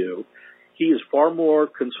tell you he is far more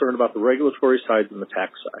concerned about the regulatory side than the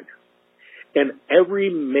tax side. And every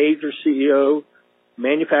major CEO,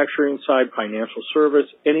 manufacturing side, financial service,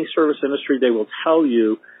 any service industry, they will tell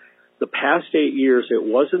you the past 8 years, it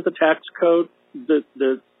wasn't the tax code that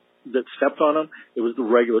stepped on them, it was the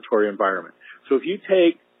regulatory environment. So if you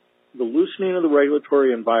take the loosening of the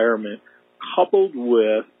regulatory environment coupled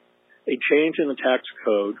with a change in the tax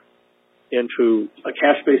code into a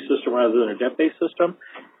cash-based system rather than a debt-based system,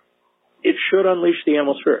 it should unleash the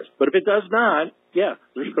animal spirits. But if it does not, yeah,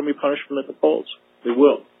 there's going to be punishment at the polls. It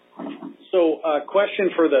will. So question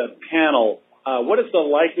for the panel. What is the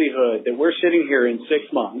likelihood that we're sitting here in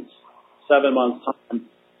 6 months, 7 months' time,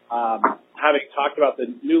 having talked about the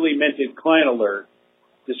newly minted client alert,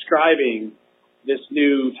 describing this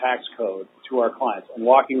new tax code to our clients and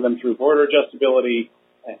walking them through border adjustability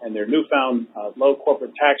and their newfound low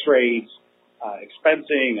corporate tax rates,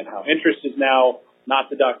 expensing, and how interest is now not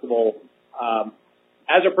deductible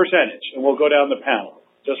as a percentage. And we'll go down the panel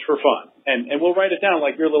just for fun. And we'll write it down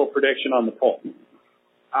like your little prediction on the poll.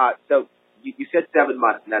 So you said 7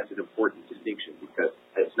 months, and that's an important distinction because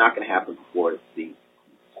it's not going to happen before the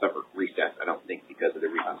summer recess, I don't think, because of the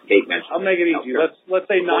reasons Cate mentioned. I'll make it easy. Let's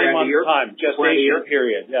say 9 months time, gestation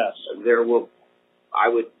period. Yes. I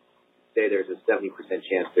would say there's a 70%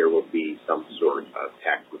 chance there will be some sort of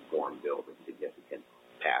tax reform bill with significant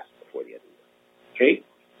pass before the end of the year. Cate?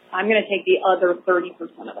 I'm going to take the other 30%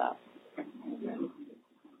 of that.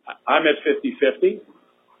 I'm at 50-50.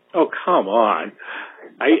 Oh, come on.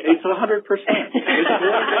 It's 100%. It's going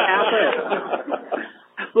to happen.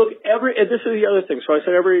 Look, this is the other thing. So I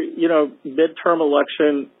said every, midterm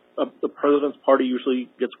election, the president's party usually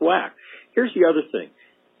gets whacked. Here's the other thing.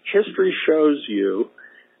 History shows you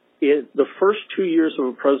the first 2 years of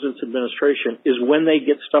a president's administration is when they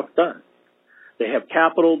get stuff done. They have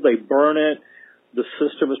capital, they burn it, the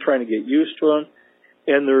system is trying to get used to them,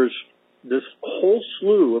 and there's this whole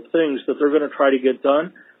slew of things that they're going to try to get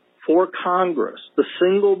done for Congress. The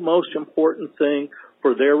single most important thing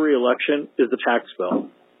for their reelection is the tax bill.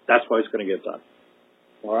 That's why it's going to get done.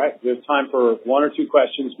 All right. We have time for 1 or 2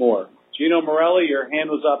 questions more. Gino Morelli, your hand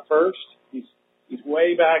was up first. He's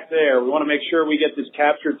way back there. We want to make sure we get this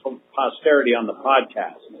captured for posterity on the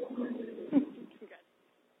podcast.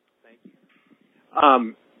 Thank you.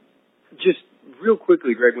 Just real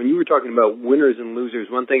quickly, Greg, when you were talking about winners and losers,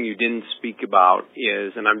 one thing you didn't speak about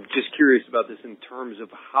is, and I'm just curious about this in terms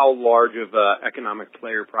of how large of an economic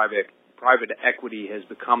player private equity has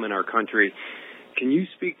become in our country. Can you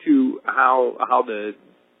speak to how the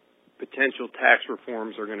potential tax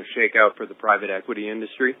reforms are going to shake out for the private equity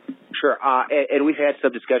industry? Sure. And we've had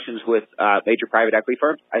some discussions with major private equity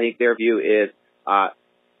firms. I think their view is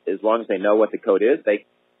as long as they know what the code is,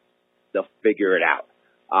 they'll figure it out.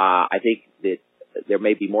 I think that there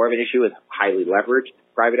may be more of an issue with highly leveraged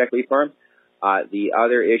private equity firms. The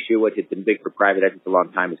other issue, which has been big for private equity for a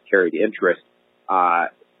long time, is carried interest.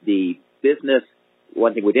 The business,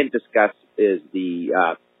 one thing we didn't discuss is the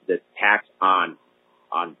tax on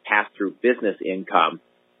pass-through business income.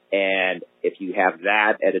 And if you have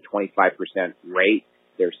that at a 25% rate,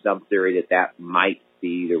 there's some theory that might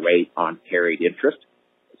be the rate on carried interest.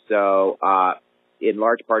 So in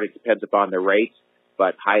large part, it depends upon the rates,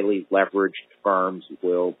 but highly leveraged firms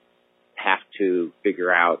will have to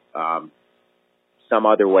figure out some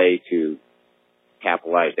other way to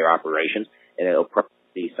capitalize their operations, and it'll probably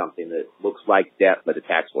be something that looks like debt, but a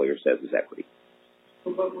tax lawyer says is equity.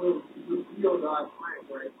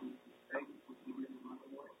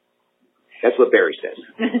 That's what Barry says.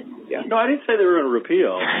 Yeah. No, I didn't say they were going to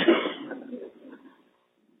repeal.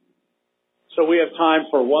 So we have time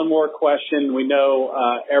for one more question. We know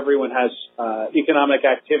everyone has economic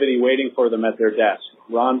activity waiting for them at their desk.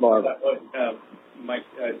 Ron Barber.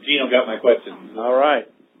 Gino got my question. All right.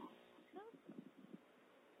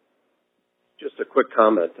 Just a quick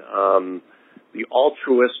comment. The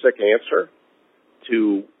altruistic answer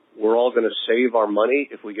to we're all going to save our money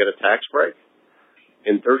if we get a tax break.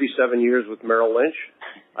 In 37 years with Merrill Lynch,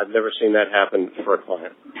 I've never seen that happen for a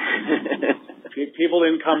client. People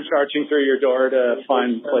didn't come charging through your door to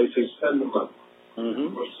find places. Spend the money.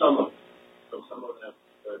 Mm-hmm. Or some of it. So some of that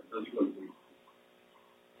does go to.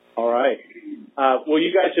 All right. Well,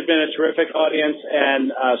 you guys have been a terrific audience,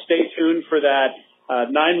 and stay tuned for that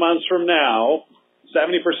 9 months from now.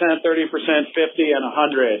 70%, 30%, 50, and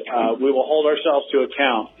 100. We will hold ourselves to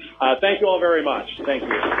account. Thank you all very much. Thank you.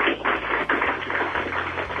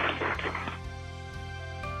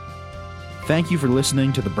 Thank you for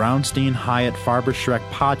listening to the Brownstein Hyatt Farber Schreck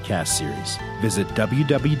podcast series. Visit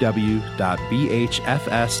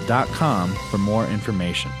www.bhfs.com for more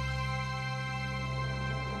information.